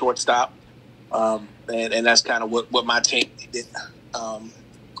 10 shortstop, and that's kind of what my team did.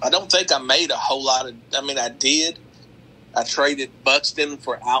 I don't think I made a whole lot of. I mean, I did. I traded Buxton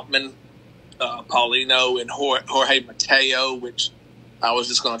for Outman, Paulino, and Jorge Mateo, which I was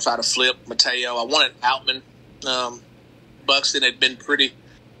just going to try to flip Mateo. I wanted Outman. Buxton had been pretty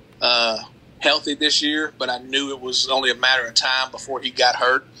healthy this year, but I knew it was only a matter of time before he got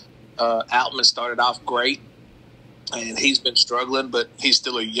hurt. Outman started off great, and he's been struggling, but he's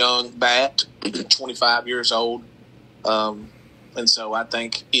still a young bat, 25 years old. And so I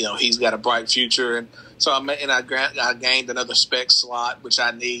think, he's got a bright future. And so I gained another spec slot, which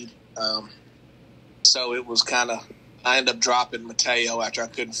I need. So it was I ended up dropping Mateo after I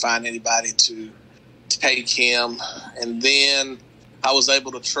couldn't find anybody to take him. And then I was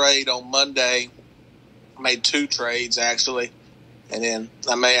able to trade on Monday. I made 2 trades, actually. And then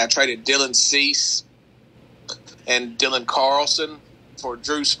I traded Dylan Cease and Dylan Carlson for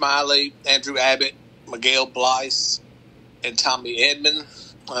Drew Smiley, Andrew Abbott, Miguel Blyce, and Tommy Edman.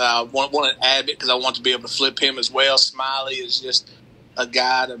 I wanted Abbott because I want to be able to flip him as well. Smiley is just a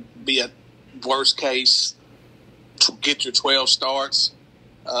guy to be a worst case to get your 12 starts.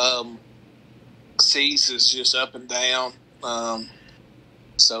 Cease is just up and down.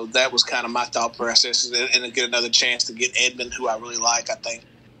 So that was kind of my thought process, and to get another chance to get Edman, who I really like. I think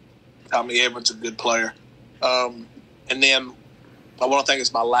Tommy Edman's a good player. And then I want to think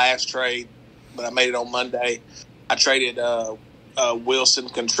it's my last trade, but I made it on Monday. I traded Wilson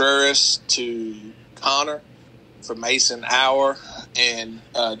Contreras to Connor for Mason Hour and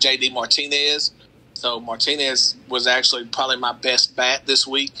J.D. Martinez. So Martinez was actually probably my best bat this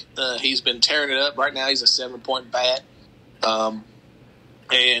week. He's been tearing it up. Right now he's a 7-point bat.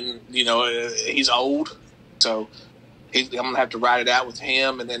 And, he's old. So I'm going to have to ride it out with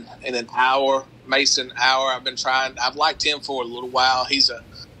him. And then Mason Hour, I've liked him for a little while. He's a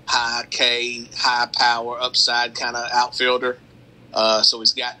high K, high power, upside kind of outfielder. So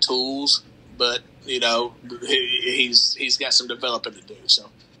he's got tools, but he's got some developing to do. So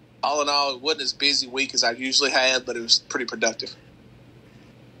all in all, it wasn't as busy week as I usually had, but it was pretty productive.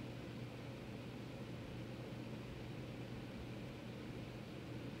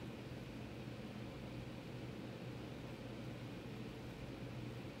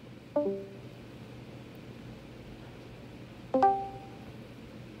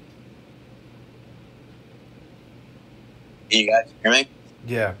 You guys hear me?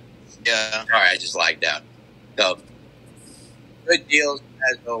 Yeah. Yeah. All right, I just lagged out. So, good deals,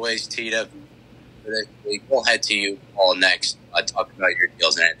 as always, Tita, for this week. We'll head to you all next. I'll talk about your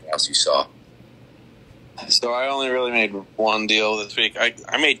deals and anything else you saw. So I only really made 1 deal this week. I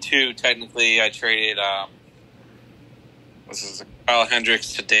made 2, technically. I traded Kyle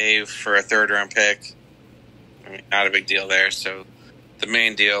Hendricks to Dave for a 3rd-round pick. I mean, not a big deal there. So the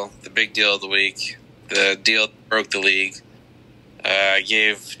main deal, the big deal of the week, the deal that broke the league, I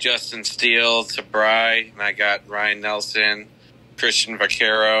gave Justin Steele to Bry, and I got Ryan Nelson, Christian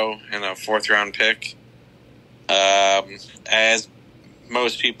Vaquero, and a 4th-round pick. As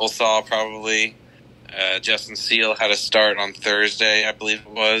most people saw, probably, Justin Steele had a start on Thursday, I believe it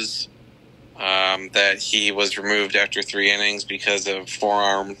was, that he was removed after 3 innings because of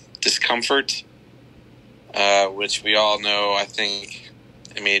forearm discomfort, which we all know,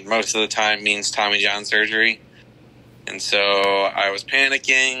 most of the time means Tommy John surgery. And so I was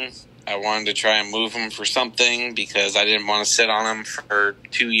panicking. I wanted to try and move him for something because I didn't want to sit on him for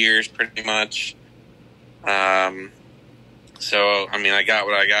 2 years pretty much. I got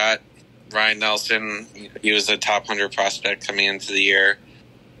what I got. Ryan Nelson, he was a top 100 prospect coming into the year.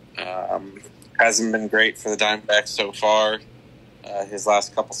 Hasn't been great for the Diamondbacks so far. His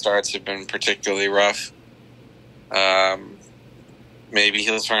last couple starts have been particularly rough. Maybe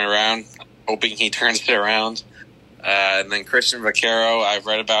he'll turn around. Hoping he turns it around. And then Christian Vaquero, I've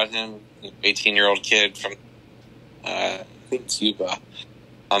read about him, 18-year-old kid from Cuba,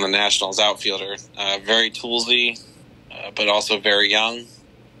 on the Nationals outfielder. Very toolsy, but also very young.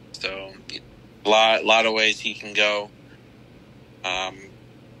 So a lot of ways he can go.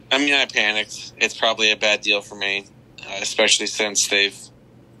 I panicked. It's probably a bad deal for me, especially since they've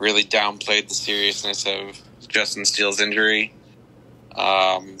really downplayed the seriousness of Justin Steele's injury.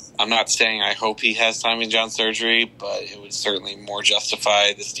 I'm not saying I hope he has Tommy John surgery, but it would certainly more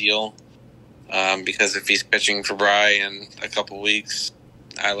justify this deal. Because if he's pitching for Bry in a couple weeks,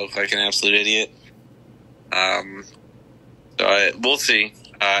 I look like an absolute idiot. We'll see.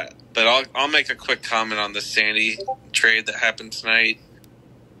 But I'll make a quick comment on the Sandy trade that happened tonight.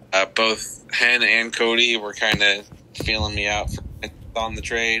 Both Hen and Cody were kind of feeling me out on the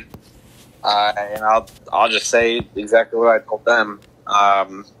trade, and I'll just say exactly what I told them.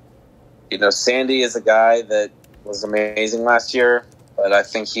 Sandy is a guy that was amazing last year, but I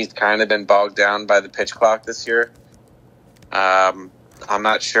think he's kind of been bogged down by the pitch clock this year. I'm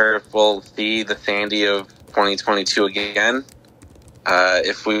not sure if we'll see the Sandy of 2022 again.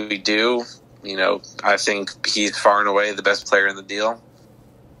 If we do, I think he's far and away the best player in the deal.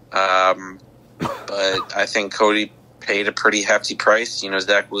 But I think Cody paid a pretty hefty price.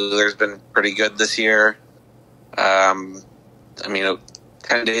 Zach Wheeler's been pretty good this year. 10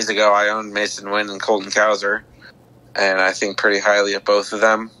 days ago, I owned Mason Wynn and Colton Cowser, and I think pretty highly of both of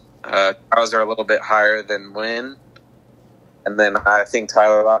them. Cowser a little bit higher than Wynn, and then I think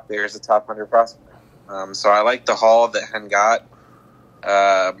Tyler Locklear is a top 100 prospect. So I like the haul that Hen got,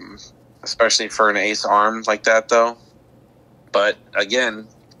 especially for an ace arm like that, though. But again,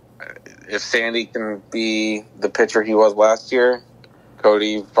 if Sandy can be the pitcher he was last year,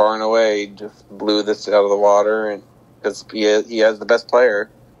 Cody far and away just blew this out of the water, and because he has the best player,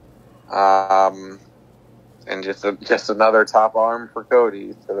 and just another top arm for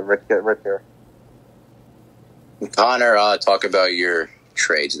Cody. So the rich get richer. Connor, talk about your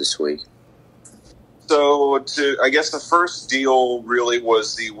trades this week. So, I guess the first deal really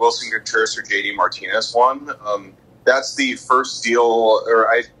was the Wilson Contreras or JD Martinez one. That's the first deal,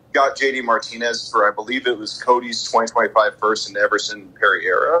 or I got JD Martinez for, I believe it was Cody's 2025 first and Everson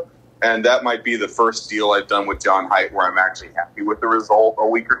Pereira. And that might be the first deal I've done with John Haidt where I'm actually happy with the result a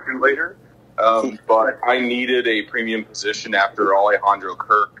week or two later. But I needed a premium position after Alejandro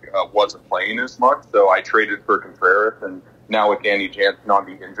Kirk wasn't playing as much, so I traded for Contreras. And now with Danny Jansen on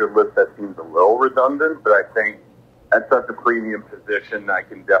the injured list, that seems a little redundant, but I think at such a premium position, I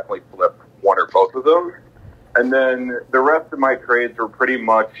can definitely flip one or both of those. And then the rest of my trades were pretty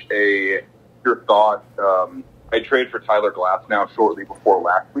much a pure thought. I traded for Tyler Glasnow shortly before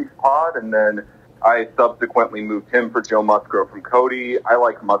last week's pod, and then I subsequently moved him for Joe Musgrove from Cody. I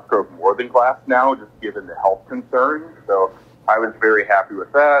like Musgrove more than Glasnow, just given the health concerns. So I was very happy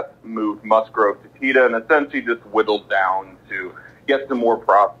with that. Moved Musgrove to Tita, and essentially just whittled down to get some more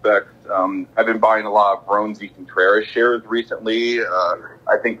prospects. I've been buying a lot of Roansy Contreras shares recently.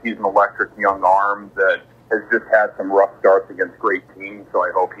 I think he's an electric young arm that has just had some rough starts against great teams, so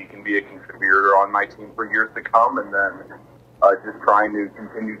I hope he can be a contributor on my team for years to come, and then just trying to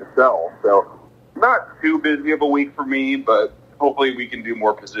continue to sell. So not too busy of a week for me, but hopefully we can do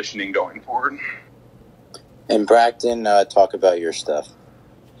more positioning going forward. And Bracton, talk about your stuff.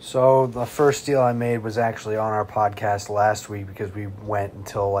 So the first deal I made was actually on our podcast last week because we went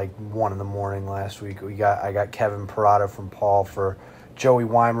until like 1 a.m. last week. I got Kevin Parada from Paul for Joey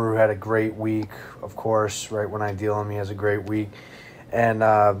Weimer, who had a great week, of course. Right when I deal him, he has a great week. And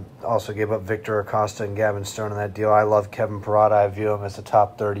also gave up Victor Acosta and Gavin Stone in that deal. I love Kevin Parada. I view him as a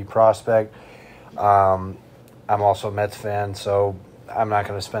top 30 prospect. I'm also a Mets fan, so I'm not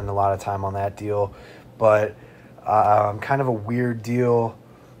going to spend a lot of time on that deal. But kind of a weird deal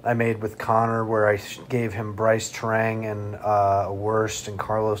I made with Connor where I gave him Bryce Trang and Worst and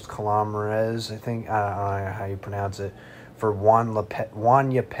Carlos Colamarez, I think. I don't know how you pronounce it. For Juan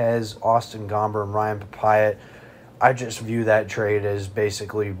Yepez, Austin Gomber, and Ryan Papayat. I just view that trade as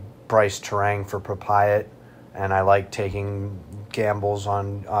basically Bryce Terang for Papayat, and I like taking gambles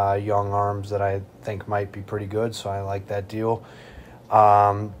on young arms that I think might be pretty good, so I like that deal.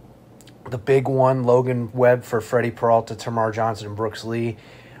 The big one, Logan Webb for Freddie Peralta, Tamar Johnson, and Brooks Lee.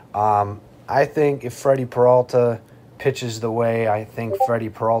 I think if Freddie Peralta pitches the way I think Freddie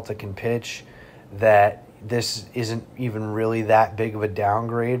Peralta can pitch, that this isn't even really that big of a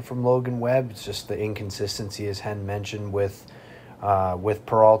downgrade from Logan Webb. It's just the inconsistency, as Hen mentioned, with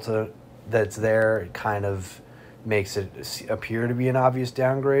Peralta that's there. It kind of makes it appear to be an obvious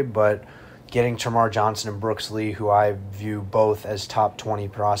downgrade, but getting Tamar Johnson and Brooks Lee, who I view both as top 20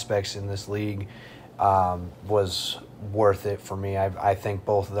 prospects in this league, was worth it for me. I think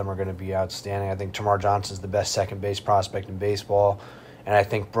both of them are going to be outstanding. I think Tamar Johnson is the best second base prospect in baseball, and I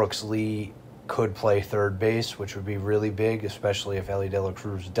think Brooks Lee could play third base, which would be really big, especially if Ellie De La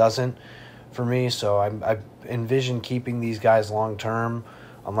Cruz doesn't, for me. So I envision keeping these guys long term,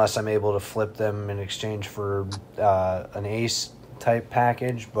 unless I'm able to flip them in exchange for an ace type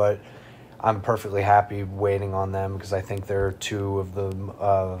package. But I'm perfectly happy waiting on them because I think they're two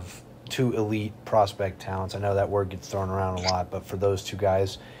elite prospect talents. I know that word gets thrown around a lot, but for those two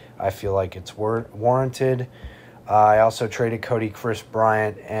guys, I feel like it's warranted. I also traded Cody Chris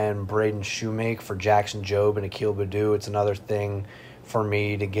Bryant and Braden Shoemake for Jackson Jobe and Akil Baddoo. It's another thing for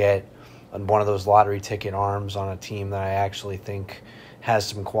me to get one of those lottery ticket arms on a team that I actually think has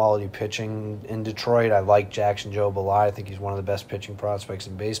some quality pitching in Detroit. I like Jackson Joe Belay. I think he's one of the best pitching prospects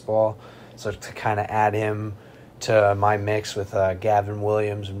in baseball. So to kind of add him to my mix with Gavin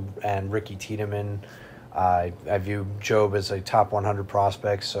Williams and Ricky Tiedemann, I view Job as a top 100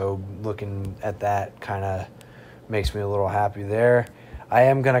 prospect, so looking at that kind of makes me a little happy there. I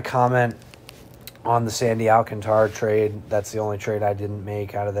am going to comment on the Sandy Alcantara trade. That's the only trade I didn't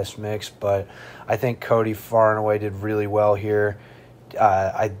make out of this mix, but I think Cody far and away did really well here.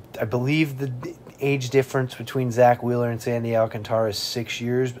 I believe the age difference between Zach Wheeler and Sandy Alcantara is 6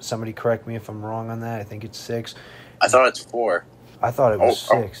 years, but somebody correct me if I'm wrong on that. I think it's 6. I thought it's 4. I thought it was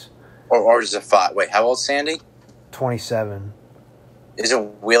 6. Or is it 5? Wait, how old's Sandy? 27.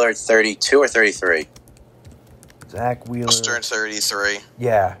 Isn't Wheeler 32 or 33? Zach Wheeler. Just turned 33.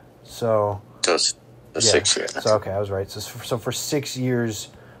 Yeah, so... So it's 6 years. So, okay, I was right. So for 6 years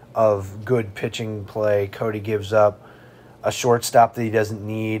of good pitching play, Cody gives up a shortstop that he doesn't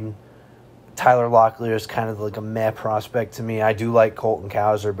need. Tyler Locklear is kind of like a meh prospect to me. I do like Colton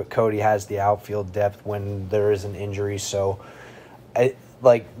Cowser, but Cody has the outfield depth when there is an injury, so...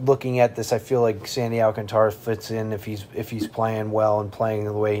 Like looking at this, I feel like Sandy Alcantara fits in if he's playing well and playing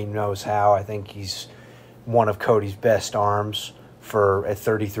the way he knows how. I think he's one of Cody's best arms for a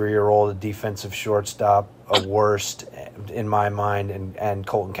 33-year-old, a defensive shortstop, a worst in my mind, and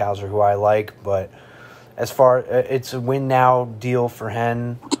Colton Cowser, who I like. But as far it's a win now deal for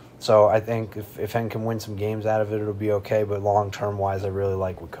Hen, so I think if Hen can win some games out of it, it'll be okay. But long term wise, I really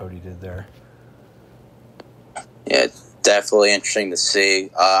like what Cody did there. Yeah. Definitely interesting to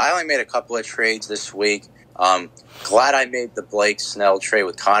see. I only made a couple of trades this week. Glad I made the Blake Snell trade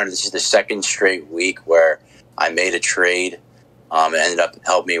with Connor. This is the second straight week where I made a trade. It ended up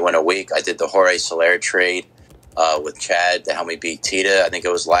helping me win a week. I did the Jorge Soler trade with Chad to help me beat Tita. I think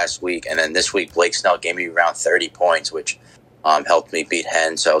it was last week. And then this week, Blake Snell gave me around 30 points, which helped me beat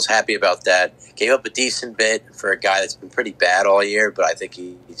Hen. So I was happy about that. Gave up a decent bit for a guy that's been pretty bad all year, but I think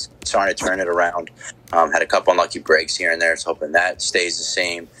he's starting to turn it around. Had a couple unlucky breaks here and there, so hoping that stays the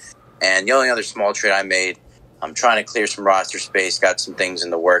same. And the only other small trade I made, I'm trying to clear some roster space, got some things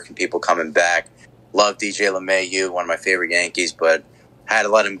in the work and people coming back. Love DJ LeMahieu, one of my favorite Yankees, but had to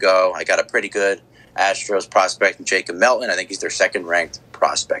let him go. I got a pretty good Astros prospect in Jacob Melton. I think he's their second-ranked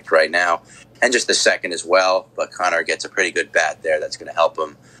prospect right now, and just the second as well. But Connor gets a pretty good bat there that's going to help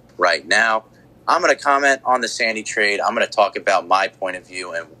him right now. I'm going to comment on the Sandy trade. I'm going to talk about my point of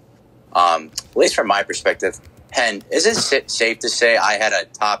view and at least from my perspective. Hen, is it safe to say I had a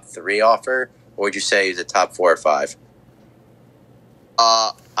top 3 offer, or would you say he's a top 4 or 5?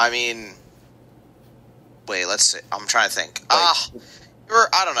 I mean, wait, let's see. I'm trying to think. I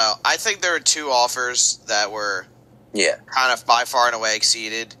don't know. I think there were 2 offers that were kind of by far and away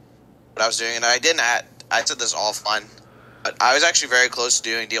exceeded what I was doing, and I said this offline, but I was actually very close to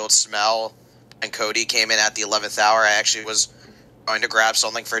doing a deal with Smell, and Cody came in at the 11th hour. I actually was going to grab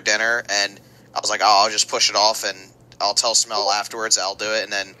something for dinner, and I was like, I'll just push it off, and I'll tell Smell afterwards I'll do it.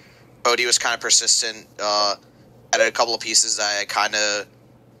 And then Cody was kind of persistent, added a couple of pieces that I kind of,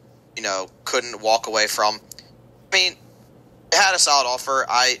 couldn't walk away from. I mean, it had a solid offer.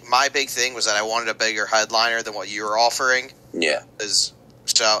 My big thing was that I wanted a bigger headliner than what you were offering. Yeah.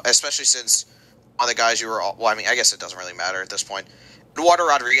 So, especially since one of the guys I guess it doesn't really matter at this point. Eduardo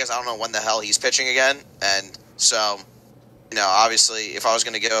Rodriguez, I don't know when the hell he's pitching again, and so... obviously, if I was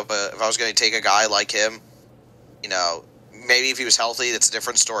going to take a guy like him, maybe if he was healthy, that's a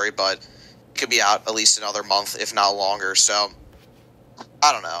different story, but he could be out at least another month, if not longer. So,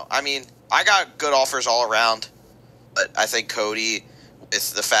 I don't know. I mean, I got good offers all around, but I think Cody,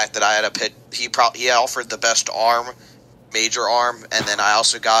 with the fact that I had a pit, he offered the best arm, major arm, and then I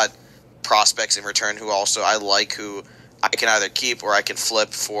also got prospects in return who also I like, who I can either keep or I can flip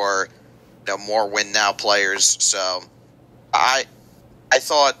for more win now players. So I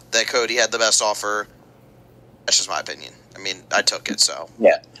thought that Cody had the best offer. That's just my opinion. I mean, I took it, so.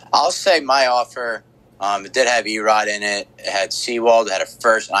 Yeah. I'll say my offer, it did have Erod in it. It had Seawald. It had a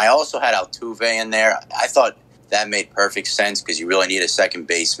first. And I also had Altuve in there. I thought that made perfect sense because you really need a second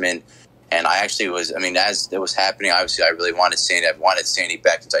baseman. And I actually as it was happening, obviously I really wanted Sandy. I wanted Sandy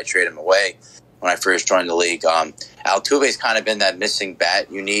back since I traded him away when I first joined the league. Altuve's kind of been that missing bat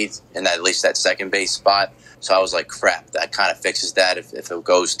you need in at least that second base spot. So I was like, crap, that kind of fixes that if it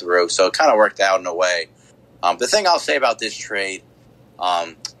goes through. So it kind of worked out in a way. The thing I'll say about this trade,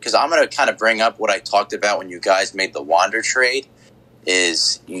 because I'm going to kind of bring up what I talked about when you guys made the Wander trade,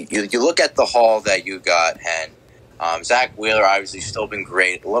 is you look at the haul that you got, and Zach Wheeler obviously still been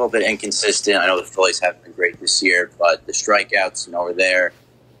great, a little bit inconsistent. I know the Phillies haven't been great this year, but the strikeouts, are there.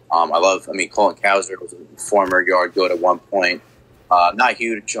 Colin Cowser was a former yard goat at one point. Not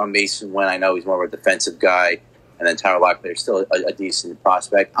huge on Mason Wynn. I know he's more of a defensive guy. And then Tyler Locklear is still a decent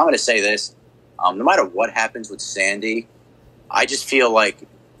prospect. I'm going to say this. No matter what happens with Sandy, I just feel like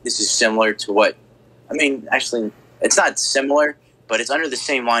this is similar to what – actually, it's not similar, but it's under the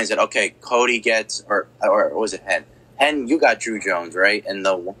same lines that, okay, Cody gets – or was it Hen? Hen, you got Drew Jones, right, in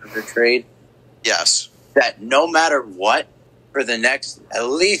the Wonder trade? Yes. That no matter what, for the next at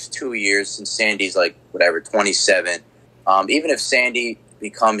least 2 years, since Sandy's 27, even if Sandy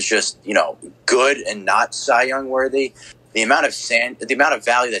becomes just, good and not Cy Young worthy, the amount of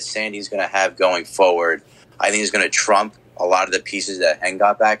value that Sandy's going to have going forward, I think is going to trump a lot of the pieces that Hen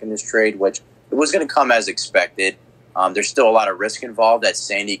got back in this trade, which it was going to come as expected. There's still a lot of risk involved that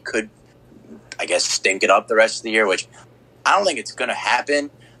Sandy could, I guess, stink it up the rest of the year, which I don't think it's going to happen.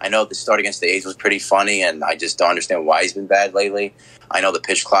 I know the start against the A's was pretty funny, and I just don't understand why he's been bad lately. I know the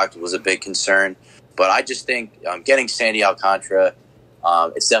pitch clock was a big concern, but I just think getting Sandy Alcantara,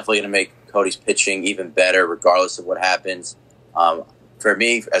 it's definitely going to make Cody's pitching even better regardless of what happens. For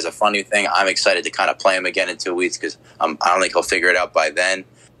me, as a funny thing, I'm excited to kind of play him again in 2 weeks because I don't think he'll figure it out by then.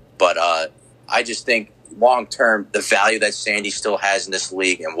 But I just think long-term, the value that Sandy still has in this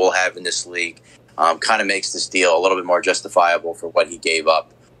league and will have in this league kind of makes this deal a little bit more justifiable for what he gave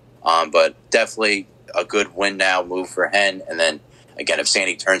up. But definitely a good win-now move for Hen. And then, again, if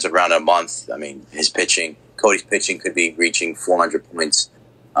Sandy turns it around in a month, Cody's pitching could be reaching 400 points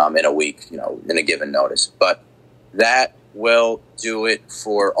in a week, in a given notice. But that will do it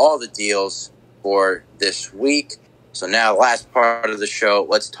for all the deals for this week. So now, last part of the show,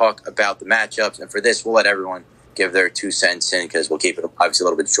 let's talk about the matchups. And for this, we'll let everyone give their 2 cents in because we'll keep it obviously a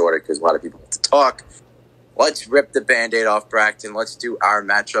little bit shorter because a lot of people have to talk. Let's rip the Band-Aid off, Bracton. Let's do our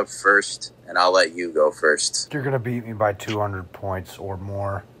matchup first, and I'll let you go first. You're going to beat me by 200 points or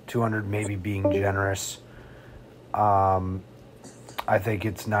more. 200 maybe being generous. I think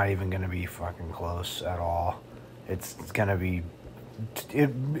it's not even going to be fucking close at all. It's going to be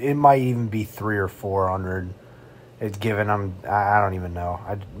it might even be 300 or 400. It's given I don't even know.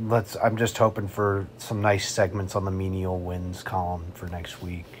 I'm just hoping for some nice segments on the menial wins column for next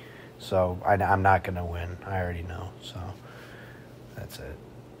week. So I'm not going to win. I already know. So that's it.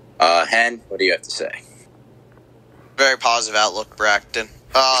 Hen, what do you have to say? Very positive outlook, Bracton.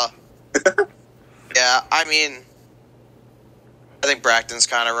 Yeah, I think Bracton's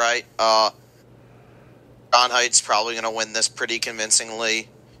kind of right. John Haight's probably going to win this pretty convincingly.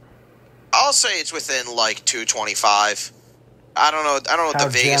 I'll say it's within 225. I don't know what the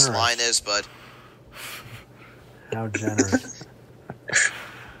Vegas line is, but how generous.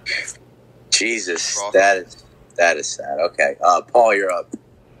 Jesus, that is sad. Okay, Paul, you're up.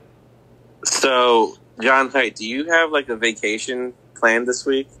 So, John Haidt, do you have a vacation planned this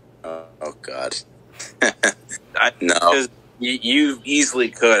week? Oh God, no. Because you easily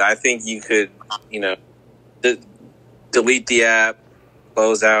could. I think you could, delete the app,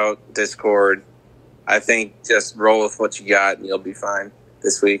 close out Discord. I think just roll with what you got and you'll be fine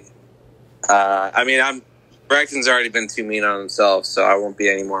this week. Braxton's already been too mean on himself, so I won't be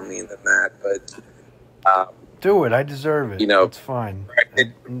any more mean than that. But do it. I deserve it. It's fine.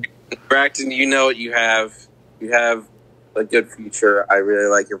 Bracton, you know what you have. You have a good future. I really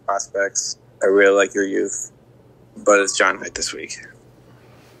like your prospects. I really like your youth. But it's John Haidt this week.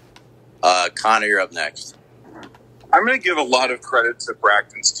 Connor, you're up next. I'm going to give a lot of credit to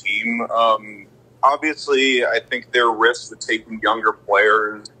Bracton's team. Obviously, I think there are risks with taking younger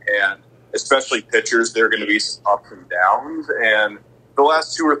players and especially pitchers. There are going to be some ups and downs. And the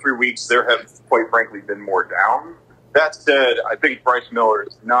last 2 or 3 weeks, there have, quite frankly, been more downs. That said, I think Bryce Miller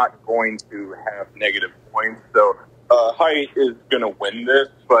is not going to have negative points. So Haidt is going to win this,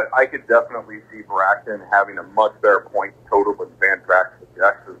 but I could definitely see Bracton having a much better point total than Van Track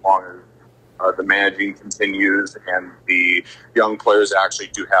suggests as long as the managing continues and the young players actually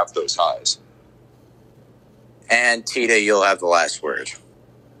do have those highs. And Tita, you'll have the last word.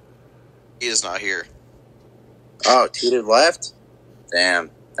 He is not here. Oh, Tita left?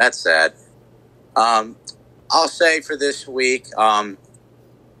 Damn, that's sad. I'll say for this week,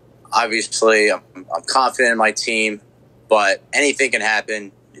 obviously I'm confident in my team, but anything can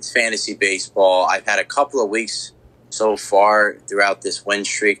happen. It's fantasy baseball. I've had a couple of weeks so far throughout this win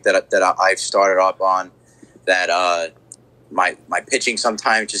streak that I've started up on that my pitching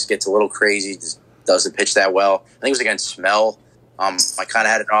sometimes just gets a little crazy, just doesn't pitch that well. I think it was against Smell. I kind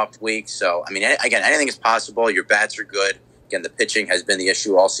of had an off week. So, again, anything is possible. Your bats are good. Again, the pitching has been the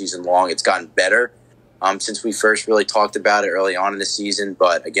issue all season long. It's gotten better. since we first really talked about it early on in the season.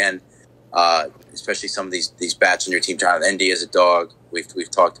 But again, especially some of these bats on your team, Jonathan India is a dog.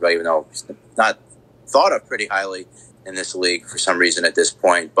 We've talked about, even though he's not thought of pretty highly in this league for some reason at this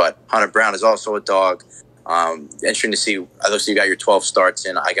point. But Hunter Brown is also a dog. Interesting to see. I looks like you got your 12 starts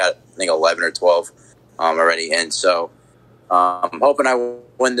in. I got, I think, 11 or 12 already in. So I'm hoping I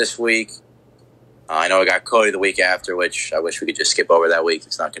win this week. I know I got Cody the week after, which I wish we could just skip over that week.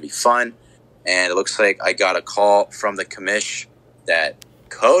 It's not going to be fun. And it looks like I got a call from the commish that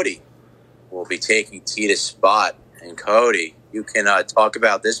Cody will be taking Tita's spot. And Cody, you can talk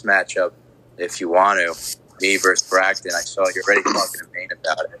about this matchup if you want to. Me versus Braxton. I saw you're already talking to Maine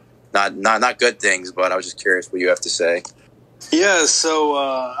about it. Not good things, but I was just curious what you have to say. Yeah, so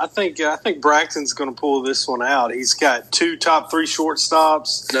I think Braxton's going to pull this one out. He's got 2 top 3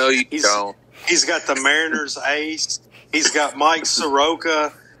 shortstops. No, you don't. He's got the Mariners ace. He's got Mike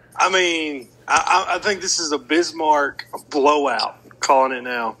Soroka. I mean, I think this is a Bismarck blowout. Calling it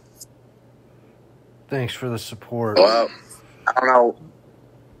now. Thanks for the support. Well, I don't know.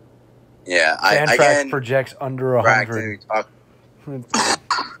 Yeah, Fantrax projects under 100. Braxton,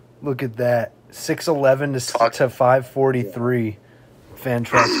 Look at that. 611 to 543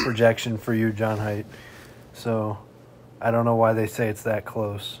 Fantrax projection for you, John Height. So I don't know why they say it's that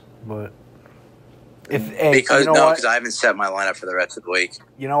close, but because I haven't set my lineup for the rest of the week.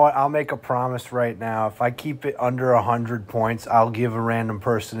 You know what? I'll make a promise right now. If I keep it under 100 points, I'll give a random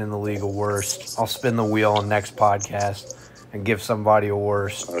person in the league a worst. I'll spin the wheel on next podcast and give somebody a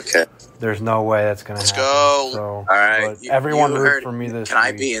worst. Okay. There's no way that's going to happen. Let's go. So, all right. Everyone root for me this week. Can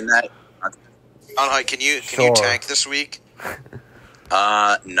I be in that? Can you tank this week?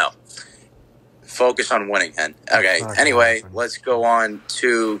 No. Focus on winning, Hen. Okay. Anyway, let's go on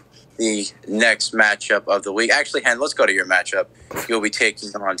to the next matchup of the week. Actually, Hen, let's go to your matchup. You'll be taking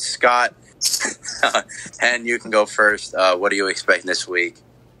on Scott. Hen, you can go first. What are you expecting this week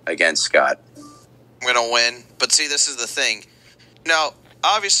against Scott? I'm going to win. But see, this is the thing. Now,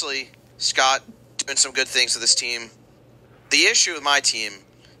 obviously, Scott doing some good things with this team. The issue with my team,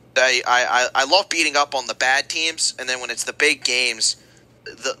 I love beating up on the bad teams, and then when it's the big games,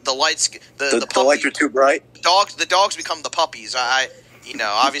 the lights, the lights are too bright. The dogs become the puppies.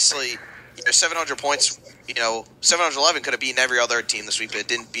 Obviously, 700 points. 711 could have beaten every other team this week, but it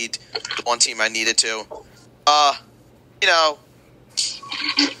didn't beat the one team I needed to.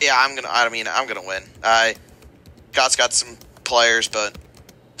 Yeah, I'm gonna win. Scott's got some players, but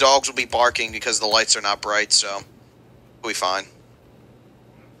dogs will be barking because the lights are not bright, so we'll be fine.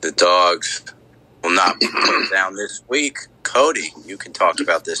 The dogs will not be put down this week. Cody, you can talk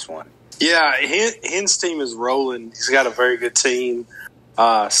about this one. Yeah, Hen's team is rolling. He's got a very good team.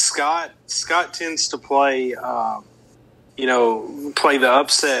 Scott tends to play, play the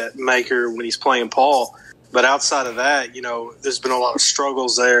upset maker when he's playing Paul. But outside of that, there's been a lot of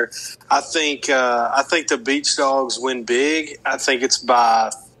struggles there. I think the Beach Dogs win big. I think it's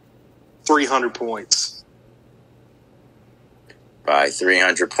by 300 points. By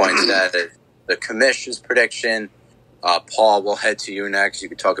 300 points. That is the commission's prediction. Paul, we'll head to you next. You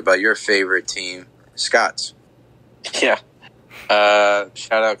can talk about your favorite team, Scott's. Yeah.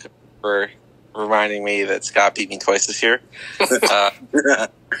 Shout out for reminding me that Scott beat me twice this year.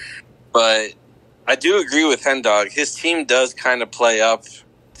 But I do agree with Hen Dog. His team does kind of play up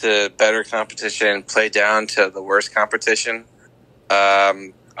to better competition, play down to the worst competition.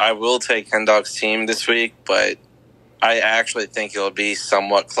 I will take Hen Dog's team this week, but I actually think it'll be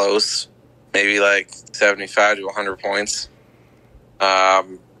somewhat close, maybe like 75 to 100 points. I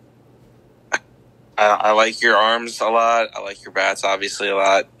like your arms a lot. I like your bats, obviously, a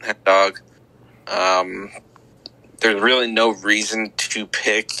lot, Hen Dog. There's really no reason to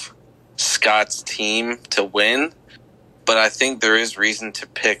pick Scott's team to win, but I think there is reason to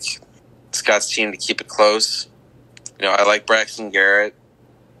pick Scott's team to keep it close. I like Braxton Garrett.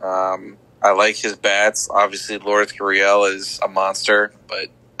 I like his bats. Obviously, Lourdes Gurriel is a monster, but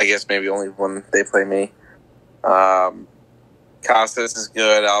I guess maybe only when they play me. Costas is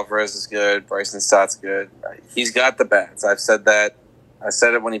good. Alvarez is good. Bryson Stott's good. He's got the bats. I've said that. I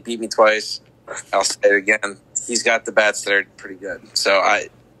said it when he beat me twice. I'll say it again. He's got the bats that are pretty good. So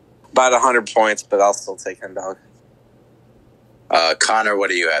about 100 points, but I'll still take Hen Dog. Connor,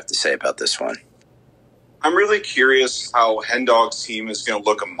 what do you have to say about this one? I'm really curious how Hen Dog's team is going to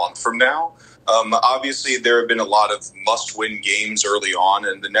look a month from now. Obviously, there have been a lot of must-win games early on,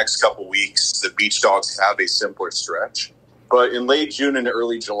 and the next couple weeks, the Beach Dogs have a simpler stretch. But in late June and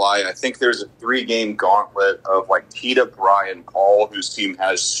early July, I think there's a 3-game gauntlet of Tita, Brian, Paul, whose team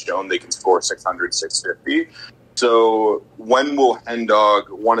has shown they can score 600, 650. So when will Hendog,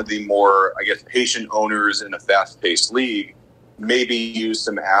 one of the more, I guess, patient owners in a fast-paced league, maybe use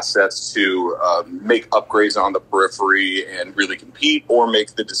some assets to make upgrades on the periphery and really compete, or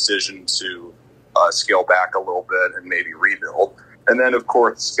make the decision to scale back a little bit and maybe rebuild? And then, of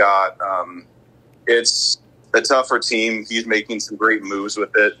course, Scott, it's a tougher team. He's making some great moves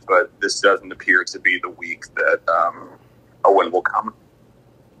with it, but this doesn't appear to be the week that a win will come.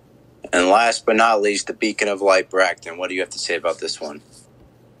 And last but not least, the beacon of light, Bracton. What do you have to say about this one?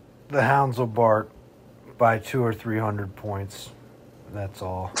 The Hounds will bark by 200 or 300 points. That's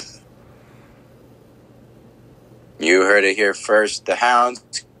all. You heard it here first. The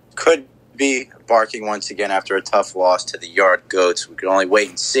Hounds could be barking once again after a tough loss to the Yard Goats. We can only wait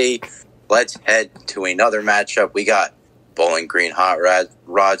and see. Let's head to another matchup. We got Bowling Green Hot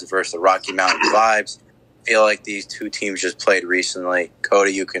Rods versus the Rocky Mountain Vibes. I feel like these two teams just played recently.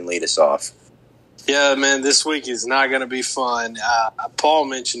 Cody, you can lead us off. Yeah, man, this week is not going to be fun. Paul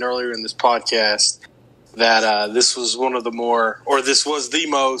mentioned earlier in this podcast that this was the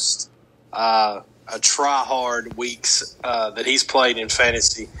most try-hard weeks that he's played in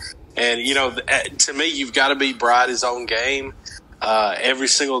fantasy. And, to me, you've got to be Bride his own game. Every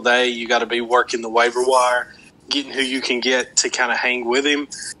single day, you got to be working the waiver wire, getting who you can get to kind of hang with him.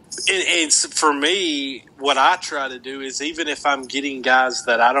 It's for me, what I try to do is, even if I'm getting guys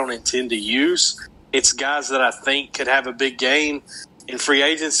that I don't intend to use, it's guys that I think could have a big game in free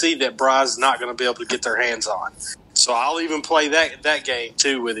agency that Bride's not going to be able to get their hands on. So I'll even play that game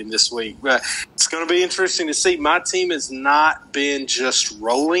too with him this week. But it's going to be interesting to see. My team has not been just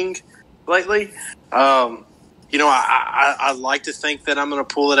rolling lately. I like to think that I'm going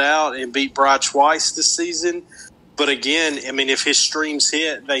to pull it out and beat Bride twice this season. But again, I mean, if his streams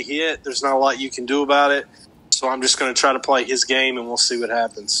hit, they hit. There's not a lot you can do about it. So I'm just going to try to play his game, and we'll see what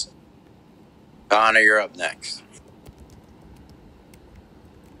happens. Connor, you're up next.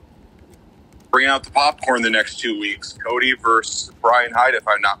 Bring out the popcorn the next 2 weeks. Cody versus Brian Hyde, if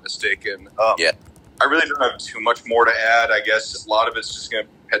I'm not mistaken. Yeah. I really don't have too much more to add. I guess a lot of it's just going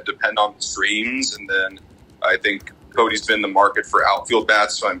to depend on the streams. And then I think Cody's been in the market for outfield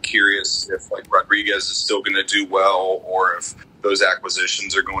bats, so I'm curious if Rodriguez is still going to do well, or if those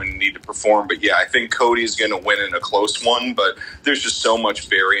acquisitions are going to need to perform. But yeah, I think Cody's going to win in a close one, but there's just so much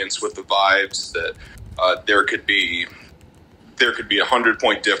variance with the vibes that there could be a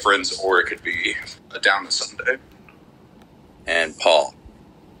 100-point difference, or it could be a down to Sunday. And Paul.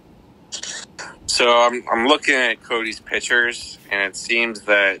 So I'm looking at Cody's pitchers, and it seems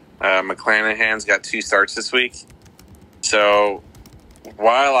that McClanahan's got 2 starts this week. So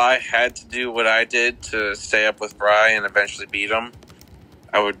while I had to do what I did to stay up with Bry and eventually beat him,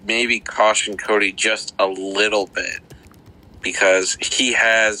 I would maybe caution Cody just a little bit, because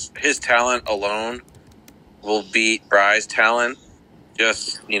his talent alone will beat Bry's talent.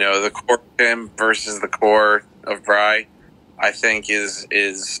 Just, the core of him versus the core of Bry, I think is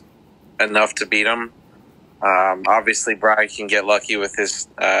enough to beat him. Obviously, Bry can get lucky with his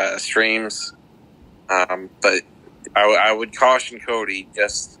streams, but I would caution Cody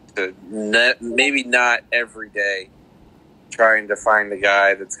just to maybe not every day trying to find the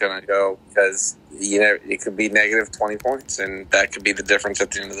guy that's going to go, because it could be negative 20 points, and that could be the difference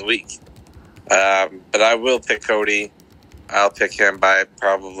at the end of the week. But I will pick Cody. I'll pick him by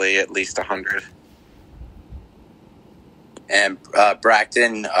probably at least 100. And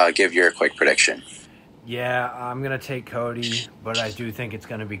Bracton, give your quick prediction. Yeah, I'm going to take Cody, but I do think it's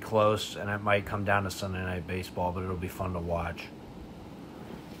going to be close, and it might come down to Sunday Night Baseball, but it'll be fun to watch.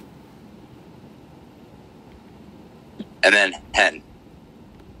 And then Hen.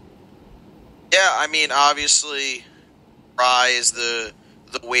 Yeah, I mean, obviously, Rye is the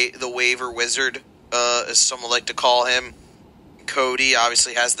waiver wizard, as some would like to call him. Cody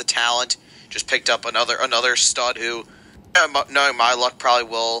obviously has the talent. Just picked up another stud who, knowing my luck, probably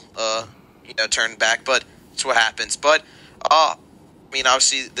will turn back, but it's what happens. But I mean,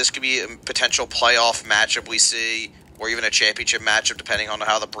 obviously, this could be a potential playoff matchup we see, or even a championship matchup, depending on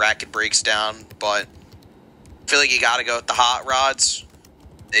how the bracket breaks down. But I feel like you got to go with the Hot Rods.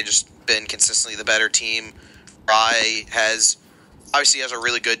 They've just been consistently the better team. Rye obviously has a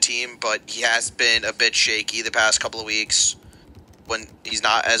really good team, but he has been a bit shaky the past couple of weeks when he's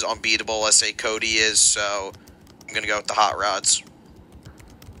not as unbeatable as, say, Cody is. So I'm going to go with the Hot Rods.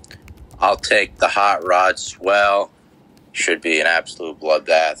 I'll take the Hot Rods as well. Should be an absolute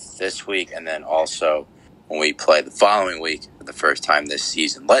bloodbath this week, and then also when we play the following week for the first time this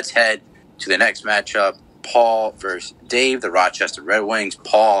season. Let's head to the next matchup. Paul versus Dave, the Rochester Red Wings.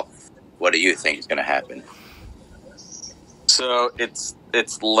 Paul, what do you think is going to happen? So it's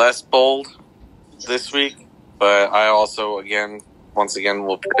less bold this week. but I also, once again,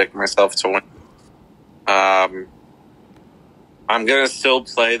 will predict myself to win. I'm going to still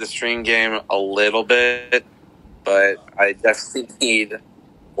play the stream game a little bit, but I definitely need a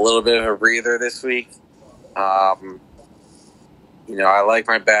little bit of a breather this week. I like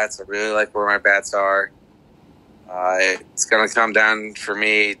my bats. I really like where my bats are. It's going to come down for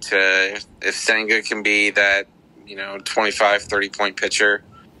me to if Senga can be that, 25, 30-point pitcher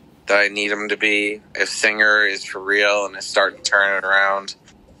that I need him to be. If Singer is for real and is starting to turn it around,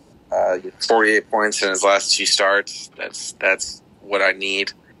 48 points in his last 2 starts, that's what I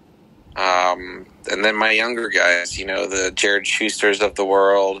need. And then my younger guys, the Jared Schusters of the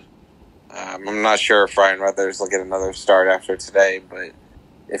world. I'm not sure if Ryan Weathers will get another start after today, but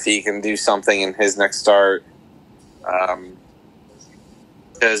if he can do something in his next start,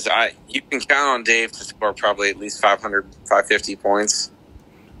 because you can count on Dave to score probably at least 500, 550 points.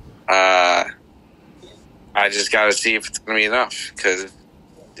 I just got to see if it's going to be enough, because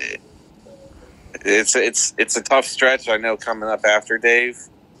it's a tough stretch. I know coming up after Dave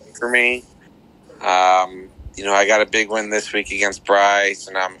for me. I got a big win this week against Bryce,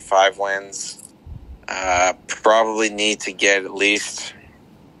 and I'm 5 wins. Probably need to get at least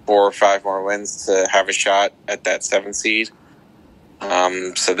 4 or 5 more wins to have a shot at that 7 seed.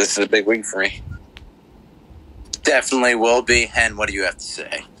 So this is a big week for me. Definitely will be. Hen, what do you have to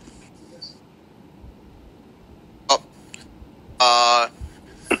say?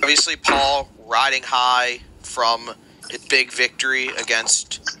 Obviously, Paul riding high from his big victory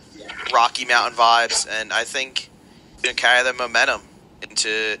against Rocky Mountain Vibes, and I think he's going to carry the momentum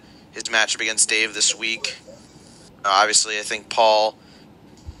into his matchup against Dave this week. Obviously, I think Paul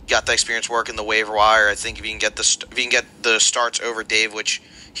got the experience working the waiver wire. I think if he can get the starts over Dave, which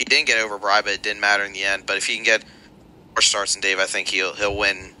he didn't get over Bry, but it didn't matter in the end. But if he can get more starts than Dave, I think he'll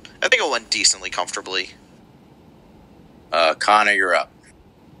win. I think he'll win decently comfortably. Connor, you're up.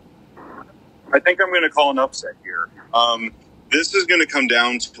 I think I'm going to call an upset here. This is going to come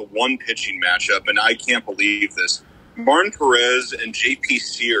down to one pitching matchup, and I can't believe this. Martin Perez and J.P.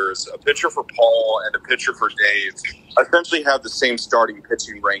 Sears, a pitcher for Paul and a pitcher for Dave, essentially have the same starting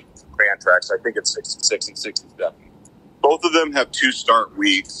pitching rank for Fantrax. I think it's 66 and 67. Both of them have 2 start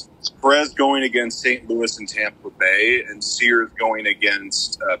weeks. Perez going against St. Louis and Tampa Bay, and Sears going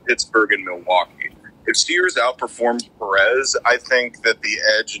against Pittsburgh and Milwaukee. If Sears outperforms Perez, I think that the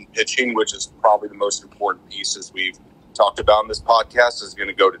edge in pitching, which is probably the most important piece as we've talked about in this podcast, is going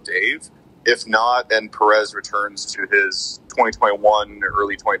to go to Dave. If not, and Perez returns to his 2021 or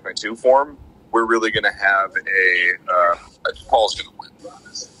early 2022 form, we're really going to have Paul's going to win.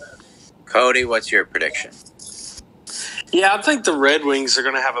 Cody, what's your prediction? Yeah, I think the Red Wings are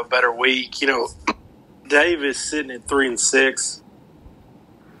going to have a better week. Dave is sitting at 3-6.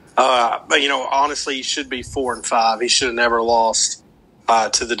 But honestly, he should be 4-5. He should have never lost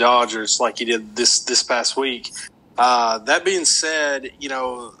to the Dodgers like he did this past week. That being said,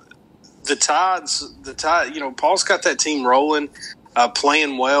 the Tide, Paul's got that team rolling,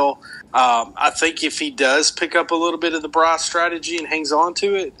 playing well. I think if he does pick up a little bit of the Bryce strategy and hangs on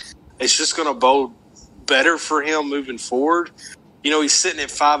to it, it's just going to bode better for him moving forward. He's sitting at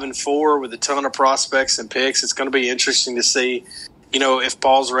 5-4 with a ton of prospects and picks. It's going to be interesting to see, if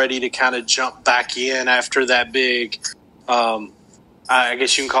Paul's ready to kind of jump back in after that big, I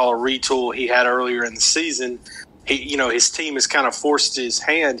guess you can call a retool he had earlier in the season. His team has kind of forced his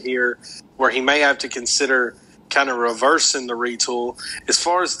hand here where he may have to consider kind of reversing the retool. As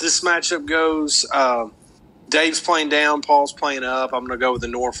far as this matchup goes, Dave's playing down, Paul's playing up. I'm going to go with the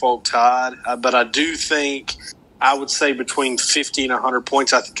Norfolk Tide. But I do think I would say between 50 and 100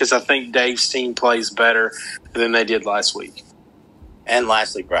 points because I think Dave's team plays better than they did last week. And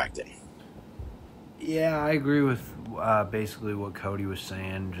lastly, Bracton. Yeah, I agree with basically what Cody was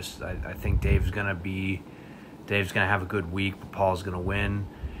saying. Just I think Dave's gonna have a good week, but Paul's gonna win.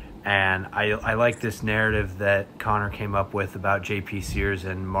 And I like this narrative that Connor came up with about J.P. Sears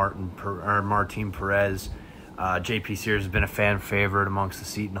and Martin Perez. J.P. Sears has been a fan favorite amongst the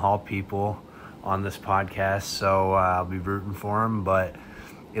Seton Hall people on this podcast, so I'll be rooting for him. But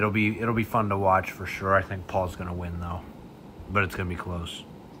it'll be fun to watch for sure. I think Paul's gonna win though, but it's gonna be close.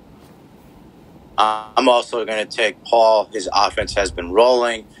 I'm also going to take Paul. His offense has been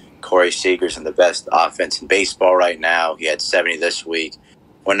rolling. Corey Seager's in the best offense in baseball right now. He had 70 this week.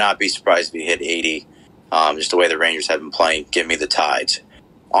 Would not be surprised if he hit 80. Just the way the Rangers have been playing. Give me the Tides.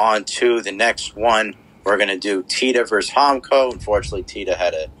 On to the next one. We're going to do Tita versus Homco. Unfortunately, Tita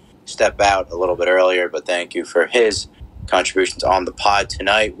had to step out a little bit earlier, but thank you for his contributions on the pod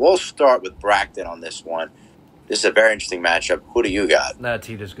tonight. We'll start with Bracton on this one. This is a very interesting matchup. Who do you got?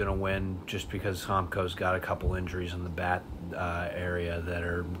 Tita's going to win just because Homko's got a couple injuries in the bat area that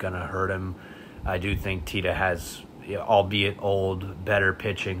are going to hurt him. I do think Tita has, albeit old, better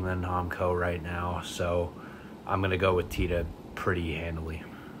pitching than Homko right now. So I'm going to go with Tita pretty handily.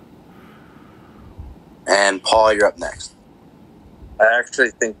 And Paul, you're up next. I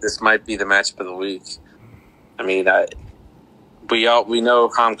actually think this might be the matchup of the week. I mean, we know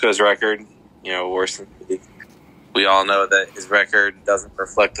Homko's record, worse than the league. We all know that his record doesn't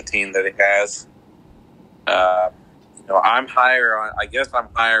reflect the team that he has. I'm higher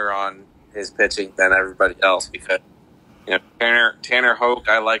on his pitching than everybody else because Tanner Hoke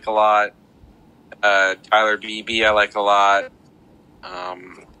I like a lot. Tyler Beebe I like a lot.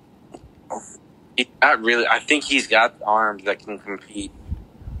 Not really. I think he's got arms that can compete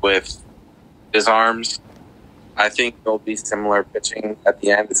with his arms. I think there'll be similar pitching at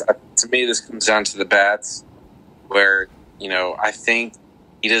the end. To me, this comes down to the bats, where I think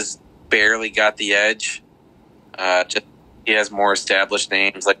he just barely got the edge. Just he has more established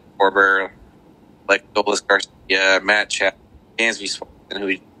names like Korber, like Douglas Garcia, Matt Chapman, Dansby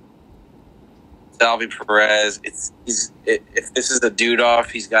Swanson, Salvi Perez. If this is a dude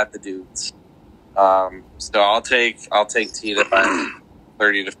off, he's got the dudes. So I'll take Tita by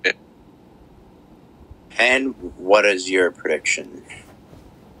 30-50. And what is your prediction?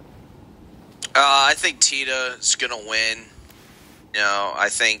 I think Tita is going to win. I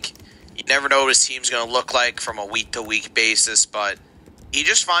think you never know what his team's going to look like from a week-to-week basis, but he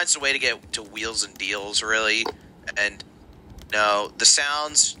just finds a way to get to wheels and deals, really. And the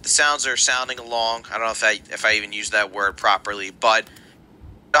sounds are sounding along. I don't know if I even used that word properly, but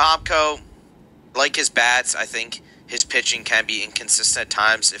Homko, like his bats, I think his pitching can be inconsistent at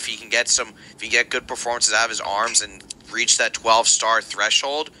times. If he can get good performances out of his arms and reach that 12-star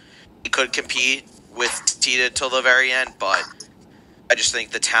threshold, he could compete with Tita till the very end. But I just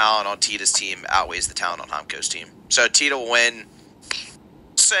think the talent on Tita's team outweighs the talent on Homko's team. So Tita will win.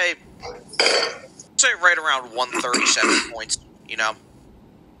 Say right around 137 points.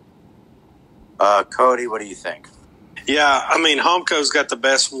 Cody, what do you think? Yeah, I mean, Homko's got the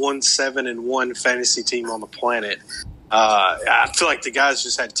best 1-7-1 fantasy team on the planet. I feel like the guy's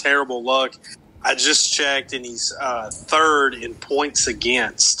just had terrible luck. I just checked, and he's third in points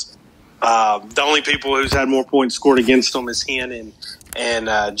against. The only people who's had more points scored against him is Hen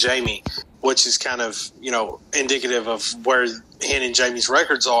and Jamie, which is kind of indicative of where Hen and Jamie's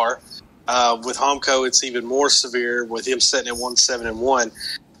records are. With Homko, it's even more severe with him sitting at 1-7-1.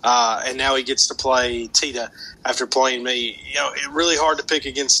 And now he gets to play Tita after playing me. It's really hard to pick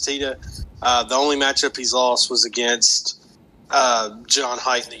against Tita. The only matchup he's lost was against John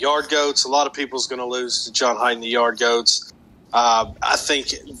Height and the Yard Goats. A lot of people's going to lose to John Height and the Yard Goats. I think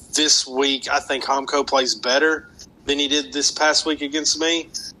this week, Homko plays better than he did this past week against me,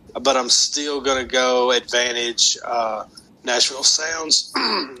 but I'm still going to go advantage Nashville Sounds.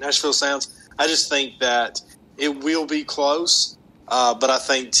 Nashville Sounds. I just think that it will be close. But I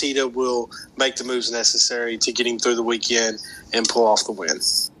think Tita will make the moves necessary to get him through the weekend and pull off the win.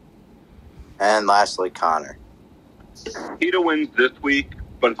 And lastly, Connor. Tita wins this week,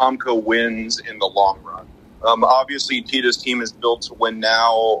 but Homko wins in the long run. Obviously, Tita's team is built to win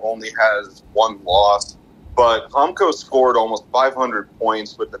now, only has one loss. But Homko scored almost 500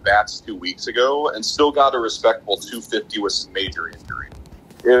 points with the bats 2 weeks ago and still got a respectable 250 with some major injury.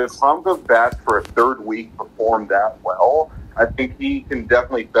 If Homko's bats for a third week perform that well, I think he can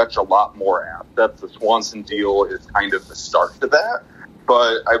definitely fetch a lot more assets. The Swanson deal is kind of the start to that.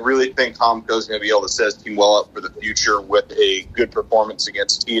 But I really think Homko's going to be able to set his team well up for the future with a good performance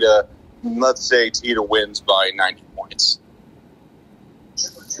against Tita. Let's say Tita wins by 90 points.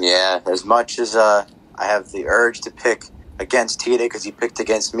 Yeah, as much as I have the urge to pick against Tita because he picked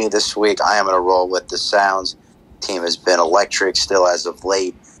against me this week, I am going to roll with the Sounds. Team has been electric still as of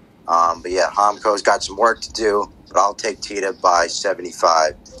late. But yeah, Homko's got some work to do. But I'll take Tita by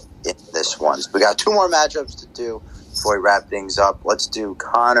 75 in this one. So we got two more matchups to do before we wrap things up. Let's do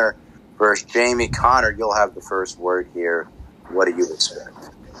Connor versus Jamie. Connor, you'll have the first word here. What do you expect?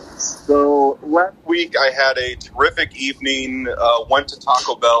 So last week I had a terrific evening, went to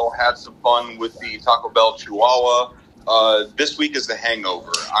Taco Bell, had some fun with the Taco Bell Chihuahua. This week is the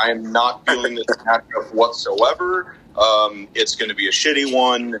hangover. I am not feeling this matchup whatsoever. It's going to be a shitty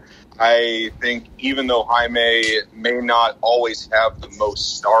one. I think even though Jaime may not always have the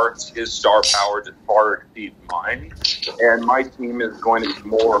most starts, his star power just far exceeds mine. And my team is going to be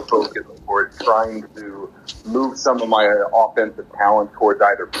more focused toward trying to move some of my offensive talent towards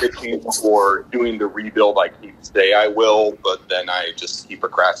either pitching or doing the rebuild I keep say I will, but then I just keep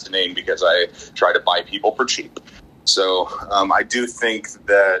procrastinating because I try to buy people for cheap. So I do think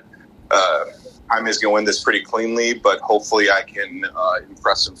that I'm just going to win this pretty cleanly, but hopefully I can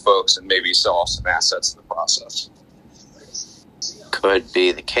impress some folks and maybe sell off some assets in the process. Could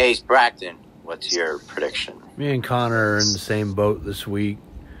be the case. Braxton, what's your prediction? Me and Connor are in the same boat this week.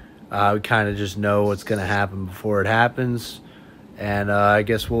 We kind of just know what's going to happen before it happens. And I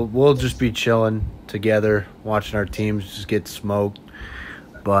guess we'll just be chilling together, watching our teams just get smoked.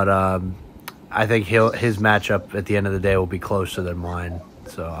 But I think his matchup at the end of the day will be closer than mine,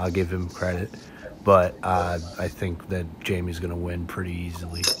 so I'll give him credit. But I think that Jamie's going to win pretty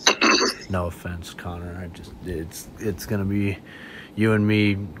easily. No offense, Connor. It's going to be you and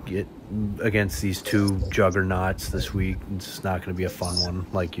me get against these two juggernauts this week. It's not going to be a fun one,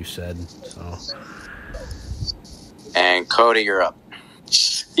 like you said. So. And Cody, you're up.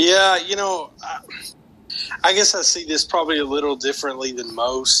 Yeah, I guess I see this probably a little differently than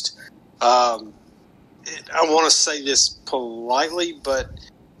most. I want to say this politely, but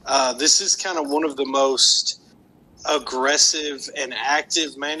this is kind of one of the most aggressive and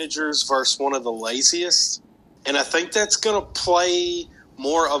active managers versus one of the laziest. And I think that's going to play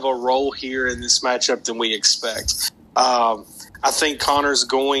more of a role here in this matchup than we expect. I think Connor's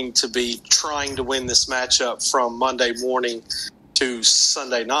going to be trying to win this matchup from Monday morning to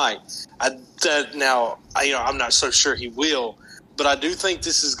Sunday night. I'm not so sure he will, but I do think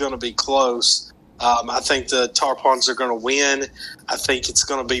this is going to be close. I think the Tarpons are going to win. I think it's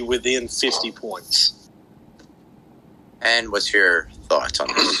going to be within 50 points. And what's your thoughts on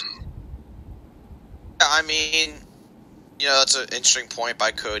this? I mean, that's an interesting point by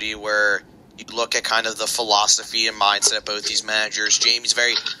Cody where you look at kind of the philosophy and mindset of both these managers. Jamie's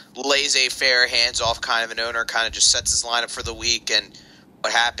very laissez-faire, hands-off kind of an owner, kind of just sets his lineup for the week, and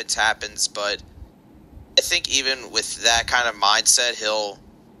what happens. But I think even with that kind of mindset, he'll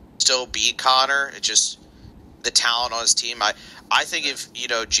still beat Connor. It's just the talent on his team. I think if,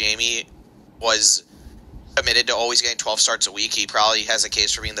 Jamie was committed to always getting 12 starts a week, he probably has a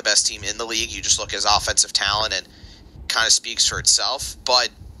case for being the best team in the league. You just look at his offensive talent and it kind of speaks for itself. But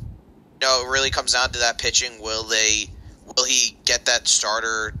it really comes down to that pitching. Will he get that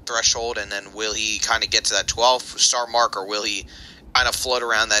starter threshold, and then will he kind of get to that 12-star mark, or will he kind of float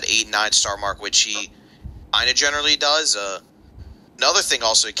around that 8 and 9-star mark, which he kind of generally does? Another thing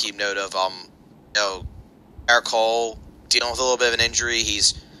also to keep note of, Eric Cole dealing with a little bit of an injury.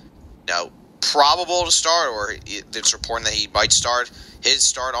 He's probable to start, or it's reporting that he might start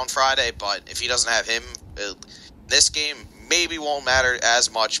on Friday. But if he doesn't have him, this game maybe won't matter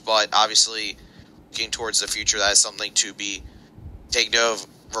as much. But obviously, looking towards the future, that is something to be taken note of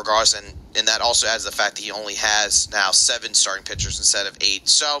regardless. And that also adds the fact that he only has now 7 starting pitchers instead of 8.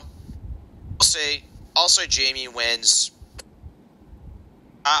 So I'll say Jamie wins.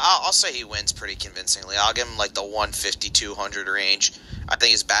 I'll say he wins pretty convincingly. I'll give him like the 150-200 range. I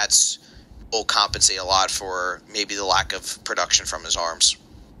think his bats will compensate a lot for maybe the lack of production from his arms.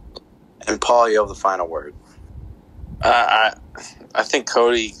 And Paul, you have the final word. I think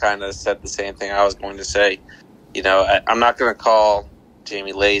Cody kind of said the same thing I was going to say. I'm not going to call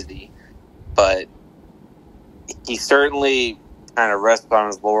Jamie lazy, but he certainly kind of rests on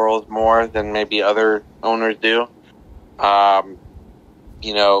his laurels more than maybe other owners do. And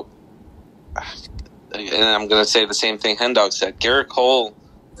I'm going to say the same thing Hendog said. Garrett Cole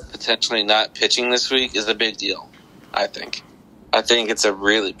potentially not pitching this week is a big deal, I think. I think it's a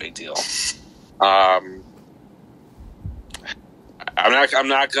really big deal. I'm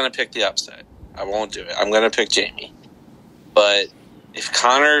not going to pick the upset. I won't do it. I'm going to pick Jamie. But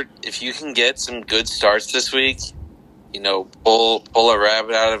if you can get some good starts this week, pull a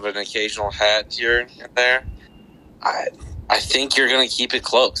rabbit out of an occasional hat here and there, I think you're going to keep it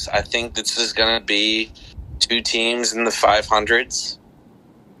close. I think this is going to be 2 teams in the 500s.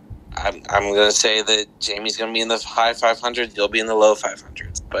 I'm going to say that Jamie's going to be in the high 500s. You'll be in the low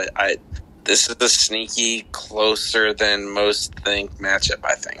 500s. But this is a sneaky, closer than most think matchup,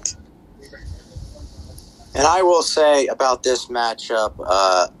 I think. And I will say about this matchup,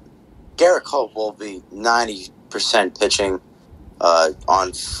 Garrett Cole will be 90% pitching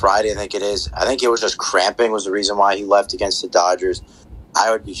on Friday, I think it is. I think it was just cramping was the reason why he left against the Dodgers.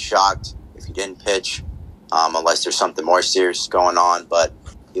 I would be shocked if he didn't pitch, unless there's something more serious going on. But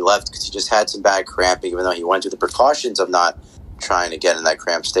he left because he just had some bad cramping, even though he went through the precautions of not trying to get in that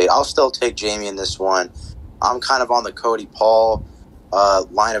cramp state. I'll still take Jamie in this one. I'm kind of on the Cody Paul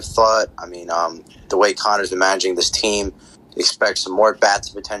line of thought. I mean, the way Connor's been managing this team, expect some more bats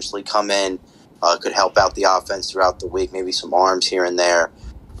to potentially come in. could help out the offense throughout the week, maybe some arms here and there.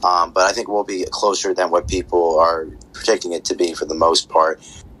 But I think we'll be closer than what people are predicting it to be for the most part.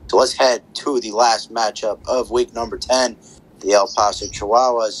 So let's head to the last matchup of week number 10, the El Paso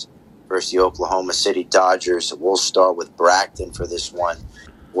Chihuahuas versus the Oklahoma City Dodgers. We'll start with Braxton for this one.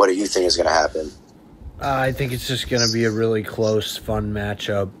 What do you think is going to happen? I think it's just going to be a really close, fun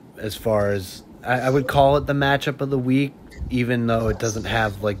matchup as far as I would call it the matchup of the week, even though it doesn't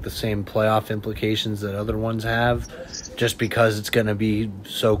have like the same playoff implications that other ones have, just because it's going to be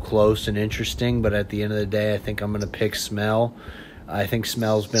so close and interesting. But at the end of the day, I think I'm going to pick Smell. I think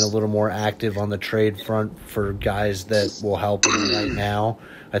Smell's been a little more active on the trade front for guys that will help him right now.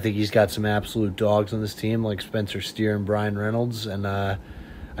 I think he's got some absolute dogs on this team like Spencer Steer and Brian Reynolds, and I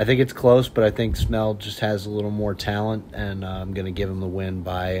think it's close, but I think Smell just has a little more talent, and I'm going to give him the win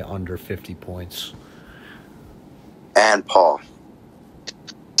by under 50 points. And Paul.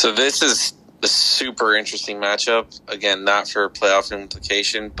 So this is a super interesting matchup. Again, not for playoff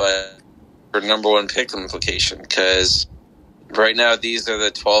implication, but for number one pick implication, because right now these are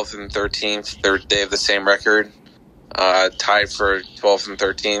the 12th and 13th. They have the same record, tied for 12th and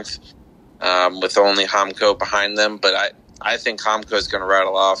 13th, with only Hamco behind them. But I think Hamco is going to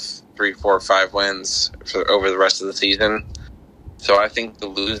rattle off 3, 4, 5 wins over the rest of the season. So I think the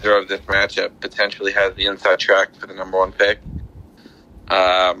loser of this matchup potentially has the inside track for the number one pick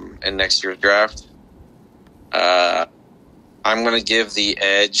in next year's draft. I'm going to give the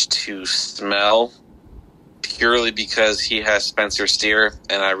edge to Smell purely because he has Spencer Steer,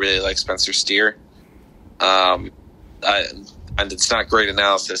 and I really like Spencer Steer. And it's not great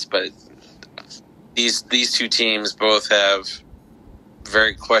analysis, but these two teams both have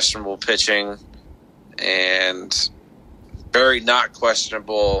very questionable pitching and very not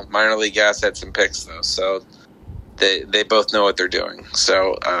questionable minor league assets and picks, though. So they both know what they're doing.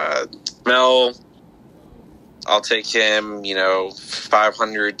 So Smell, I'll take him,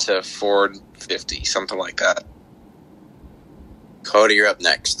 500 to 450, something like that. Cody, you're up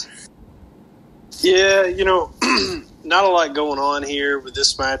next. Yeah, not a lot going on here with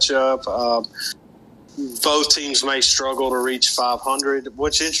this matchup. Both teams may struggle to reach 500.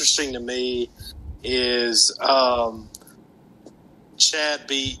 What's interesting to me is Chad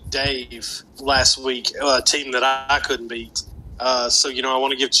beat Dave last week, a team that I couldn't beat. So, I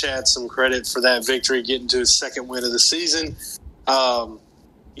want to give Chad some credit for that victory, getting to his second win of the season. For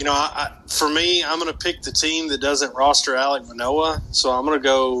me, I'm going to pick the team that doesn't roster Alek Manoah. So I'm going to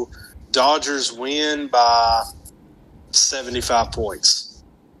go Dodgers win by 75 points.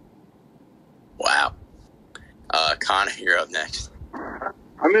 Wow. Connor, you're up next.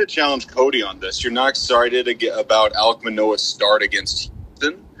 I'm going to challenge Cody on this. You're not excited about Alek Manoah's start against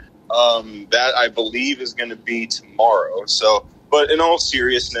Houston. That, I believe, is going to be tomorrow. So, but in all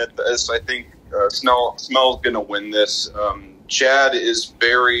seriousness, I think Smell's going to win this. Chad is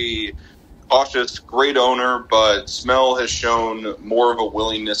very cautious, great owner, but Smell has shown more of a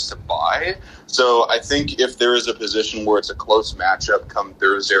willingness to buy. So I think if there is a position where it's a close matchup come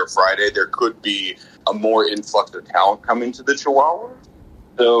Thursday or Friday, there could be a more influx of talent coming to the Chihuahuas.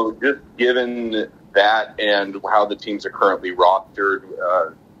 So just given that and how the teams are currently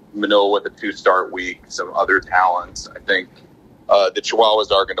rostered, Manoah with a 2-start week, some other talents, I think the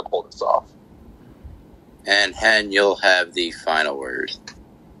Chihuahuas are going to pull this off. And Hen, you'll have the final word.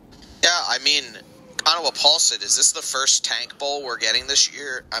 Yeah, kind of what Paul said. Is this the first tank bowl we're getting this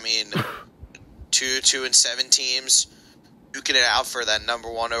year? 2-7 teams duking it out for that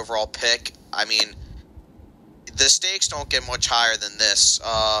number one overall pick. The stakes don't get much higher than this.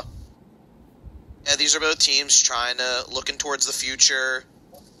 These are both teams looking towards the future,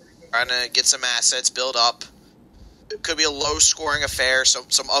 trying to get some assets, build up. It could be a low-scoring affair.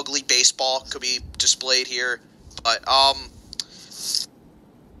 Some ugly baseball could be displayed here. But, I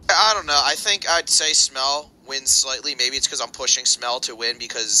don't know. I think I'd say Smell wins slightly. Maybe it's because I'm pushing Smell to win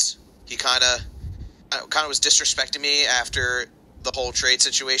because he kind of was disrespecting me after the whole trade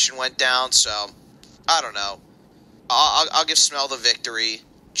situation went down. So, I don't know. I'll give Smell the victory.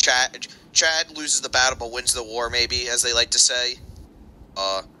 Chad loses the battle but wins the war, maybe, as they like to say.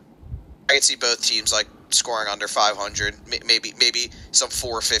 I can see both teams scoring under 500, maybe some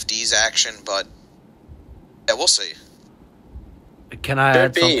 450s action, but yeah, we'll see. Can I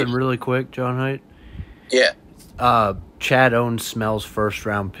add something really quick, John Height? Yeah. Chad owns Smell's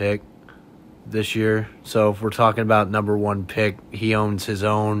first-round pick this year. So if we're talking about number one pick, he owns his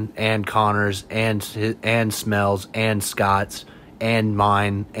own and Connor's and Smell's and Scott's and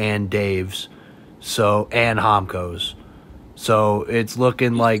mine and Dave's. So and Homco's. So it's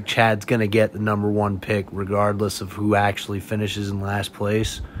looking like Chad's going to get the number one pick regardless of who actually finishes in last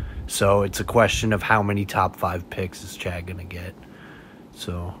place. So it's a question of how many top 5 picks is Chad going to get.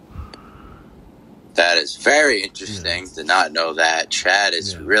 So that is very interesting. Did not know that. Chad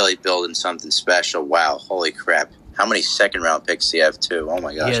is really building something special. Wow, holy crap. How many second-round picks do you have, too? Oh,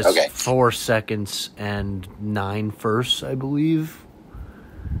 my gosh. Yes, okay. 4 seconds and 9 firsts, I believe.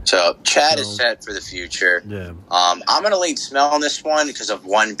 So Chad is set for the future. Yeah. I'm going to lean Smell on this one because of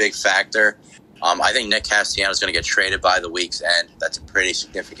one big factor. I think Nick Castellanos is going to get traded by the week's end. That's a pretty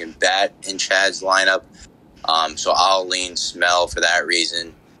significant bet in Chad's lineup. So I'll lean Smell for that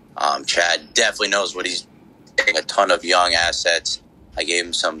reason. Chad definitely knows what he's getting, a ton of young assets. I gave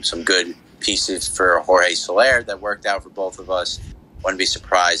him some good pieces for Jorge Soler that worked out for both of us. Wouldn't be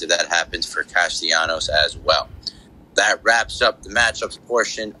surprised if that happens for Castellanos as well. That wraps up the matchups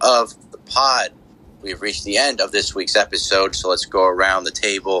portion of the pod. We've reached the end of this week's episode, so let's go around the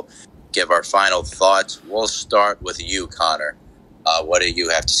table, give our final thoughts. We'll start with you, Connor. What do you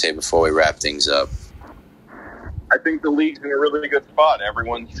have to say before we wrap things up? I think the league's in a really good spot.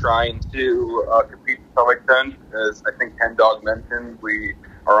 Everyone's trying to compete to some extent. As I think Hen Dog mentioned, we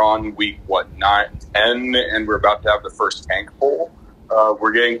are on week, 9, 10, and we're about to have the first tank poll.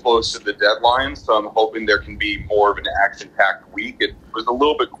 We're getting close to the deadline, so I'm hoping there can be more of an action-packed week. It was a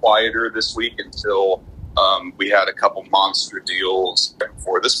little bit quieter this week until we had a couple monster deals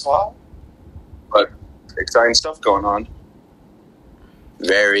before this pod. But exciting stuff going on.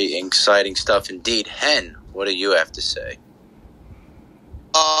 Very exciting stuff indeed. Hen, what do you have to say?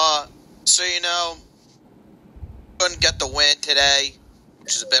 So, couldn't get the win today,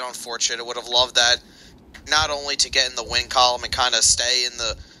 which is a bit unfortunate. I would have loved that, not only to get in the win column and kind of stay in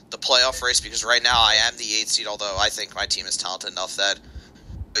the playoff race, because right now I am the 8th seed, although I think my team is talented enough that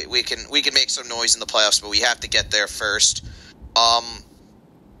we can make some noise in the playoffs, but we have to get there first.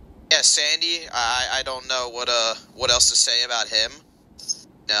 Yeah, Sandy, I don't know what else to say about him.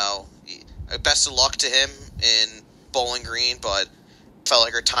 No, best of luck to him in Bowling Green, but felt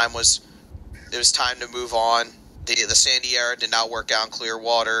like it was time to move on. The Sandy era did not work out in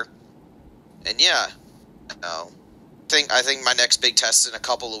Clearwater, and yeah, no. I think my next big test in a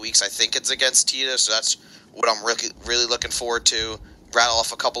couple of weeks, I think it's against Tita, so that's what I'm really looking forward to. Rattle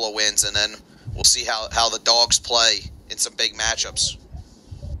off a couple of wins, and then we'll see how the Dogs play in some big matchups.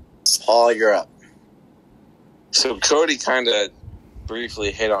 Paul, you're up. So Cody kind of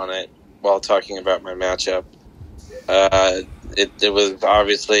briefly hit on it while talking about my matchup. It was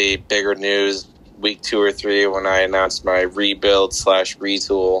obviously bigger news week 2 or 3 when I announced my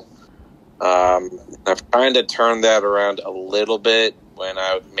rebuild/retool. I've kind of turned that around a little bit when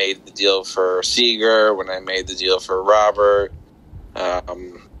I made the deal for Seager, when I made the deal for Robert,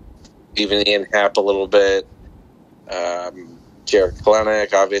 even Ian Happ a little bit, Jared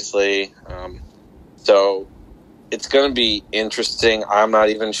Kalenic, obviously. So it's going to be interesting. I'm not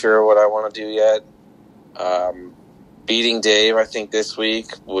even sure what I want to do yet. Beating Dave, I think, this week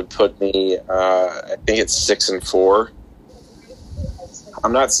would put me, I think it's 6-4.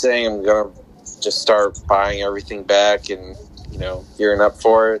 I'm not saying I'm going to just start buying everything back and, gearing up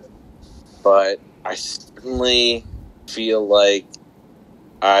for it, but I certainly feel like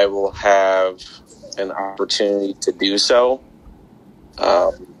I will have an opportunity to do so.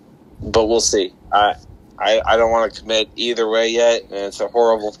 But we'll see. I don't want to commit either way yet, and it's a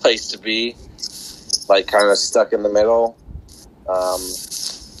horrible place to be, like kind of stuck in the middle.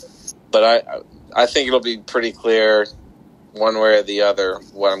 But I think it'll be pretty clear one way or the other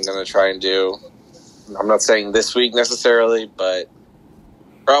what I'm going to try and do. I'm not saying this week necessarily, but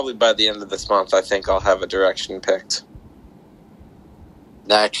probably by the end of this month, I think I'll have a direction picked.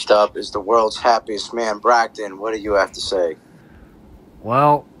 Next up is the world's happiest man, Bracton. What do you have to say?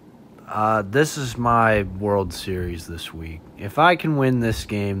 Well, this is my World Series this week. If I can win this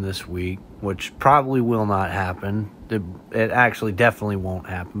game this week, which probably will not happen, it actually definitely won't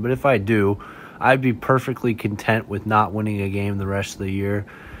happen, but if I do, I'd be perfectly content with not winning a game the rest of the year.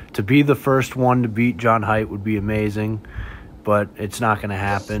 To be the first one to beat John Haidt would be amazing, but it's not going to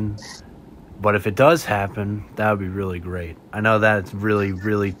happen. But if it does happen, that would be really great. I know that's really,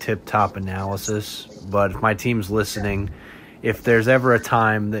 really tip-top analysis, but if my team's listening, if there's ever a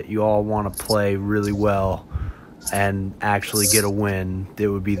time that you all want to play really well and actually get a win, it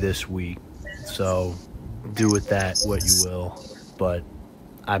would be this week. So do with that what you will, but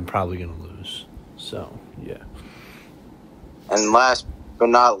I'm probably going to lose. So, yeah. And last but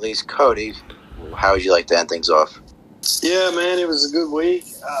not least, Cody, how would you like to end things off? Yeah, man, it was a good week.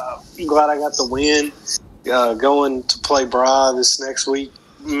 I'm glad I got the win. Going to play Bri this next week,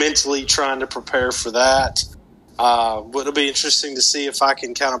 mentally trying to prepare for that. But it'll be interesting to see if I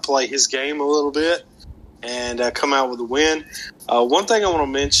can kind of play his game a little bit and come out with a win. One thing I want to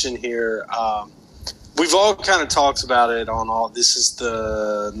mention here, we've all kind of talked about it on all. This is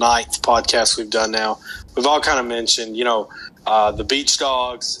the 9th podcast we've done now. We've all kind of mentioned, the Beach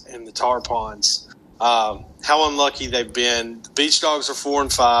Dogs and the Tar Pawns. How unlucky they've been. The Beach Dogs are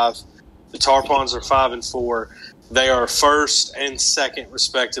 4-5. The Tar Pawns are 5-4. They are first and second,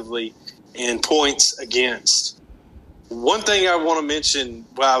 respectively, in points against. One thing I want to mention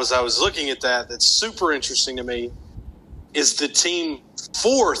while I was looking at that's super interesting to me is the team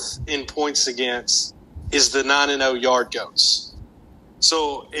fourth in points against is the 9-0 Yard Goats.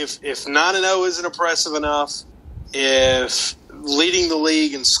 So if 9-0 isn't impressive enough, if leading the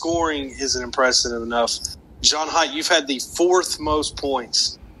league in scoring isn't impressive enough, John Height, you've had the 4th most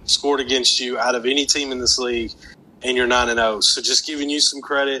points scored against you out of any team in this league, and you're 9-0. So just giving you some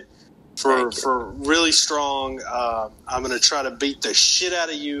credit for really strong. I'm going to try to beat the shit out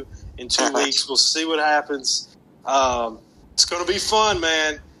of you in 2 weeks. We'll see what happens. It's going to be fun,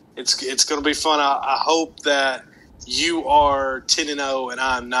 man. It's going to be fun. I hope that you are 10-0 and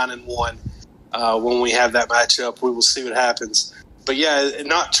I'm 9-1. When we have that matchup, we will see what happens. But yeah,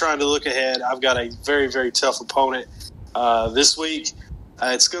 not trying to look ahead. I've got a very, very tough opponent this week.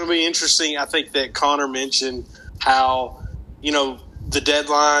 It's going to be interesting. I think that Connor mentioned how, the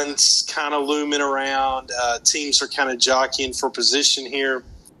deadline's kind of looming around. Teams are kind of jockeying for position here.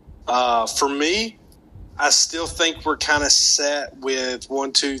 For me, I still think we're kind of set with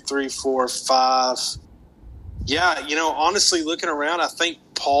 1, 2, 3, 4, 5. Yeah, honestly, looking around, I think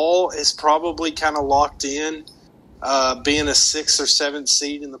Paul is probably kind of locked in, being a 6th or 7th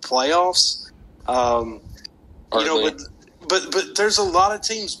seed in the playoffs. But there's a lot of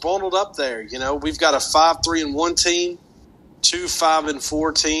teams bundled up there. We've got a 5-3-1 team, 2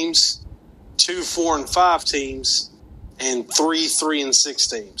 5-4 teams, 2 4-5 teams, and 3 3-6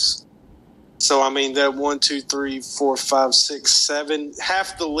 teams. So, that 1, 2, 3, 4, 5, 6, 7,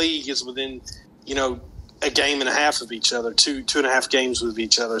 half the league is within, a game and a half of each other, 2.5 games with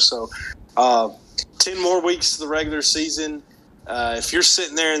each other. So, 10 more weeks to the regular season. If you're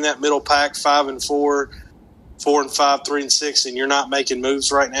sitting there in that middle pack, 5-4, 4-5, 3-6, and you're not making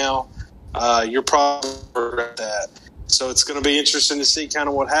moves right now, you're probably at that. So it's going to be interesting to see kind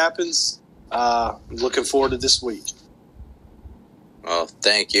of what happens. I'm looking forward to this week. Well,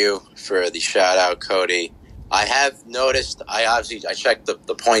 thank you for the shout out, Cody. I have noticed, I checked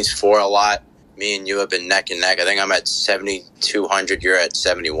the points for a lot. Me and you have been neck and neck. I think I'm at 7,200. You're at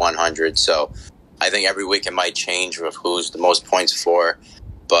 7,100. So I think every week it might change with who's the most points for.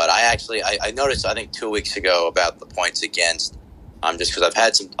 But I noticed, I think 2 weeks ago about the points against, just because I've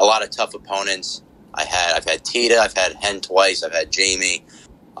had a lot of tough opponents. I've had Tita, I've had Hen twice, I've had Jamie,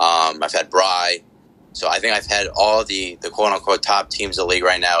 I've had Bry. So I think I've had all the quote unquote top teams of the league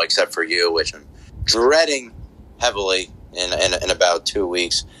right now, except for you, which I'm dreading heavily in about 2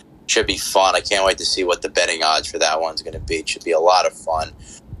 weeks. Should be fun. I can't wait to see what the betting odds for that one's going to be. It should be a lot of fun.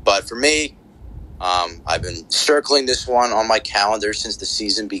 But for me, I've been circling this one on my calendar since the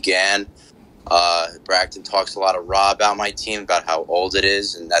season began. Bracton talks a lot of raw about my team, about how old it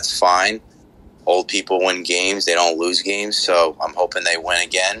is, and that's fine. Old people win games. They don't lose games, so I'm hoping they win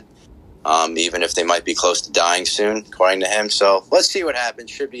again, even if they might be close to dying soon, according to him. So let's see what happens.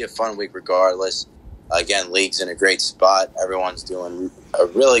 Should be a fun week regardless. Again, league's in a great spot. Everyone's doing a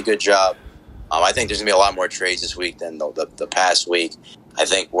really good job. I think there's going to be a lot more trades this week than the past week. I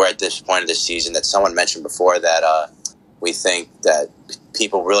think we're at this point of the season that someone mentioned before that we think that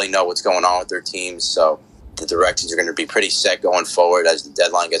people really know what's going on with their teams. So the directions are going to be pretty set going forward as the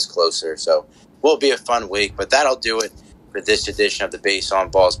deadline gets closer. So will be a fun week. But that'll do it for this edition of the Base on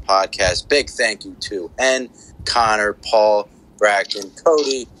Balls podcast. Big thank you to Connor, Paul, Bracton,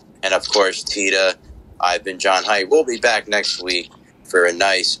 Cody, and of course Tita. I've been John Height. We'll be back next week for a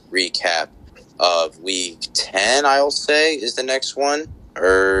nice recap of Week 10, I'll say, is the next one.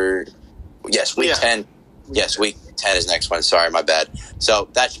 Yes, Week 10. Yes, Week 10 is next one. Sorry, my bad. So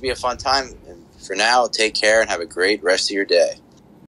that should be a fun time. And for now, take care and have a great rest of your day.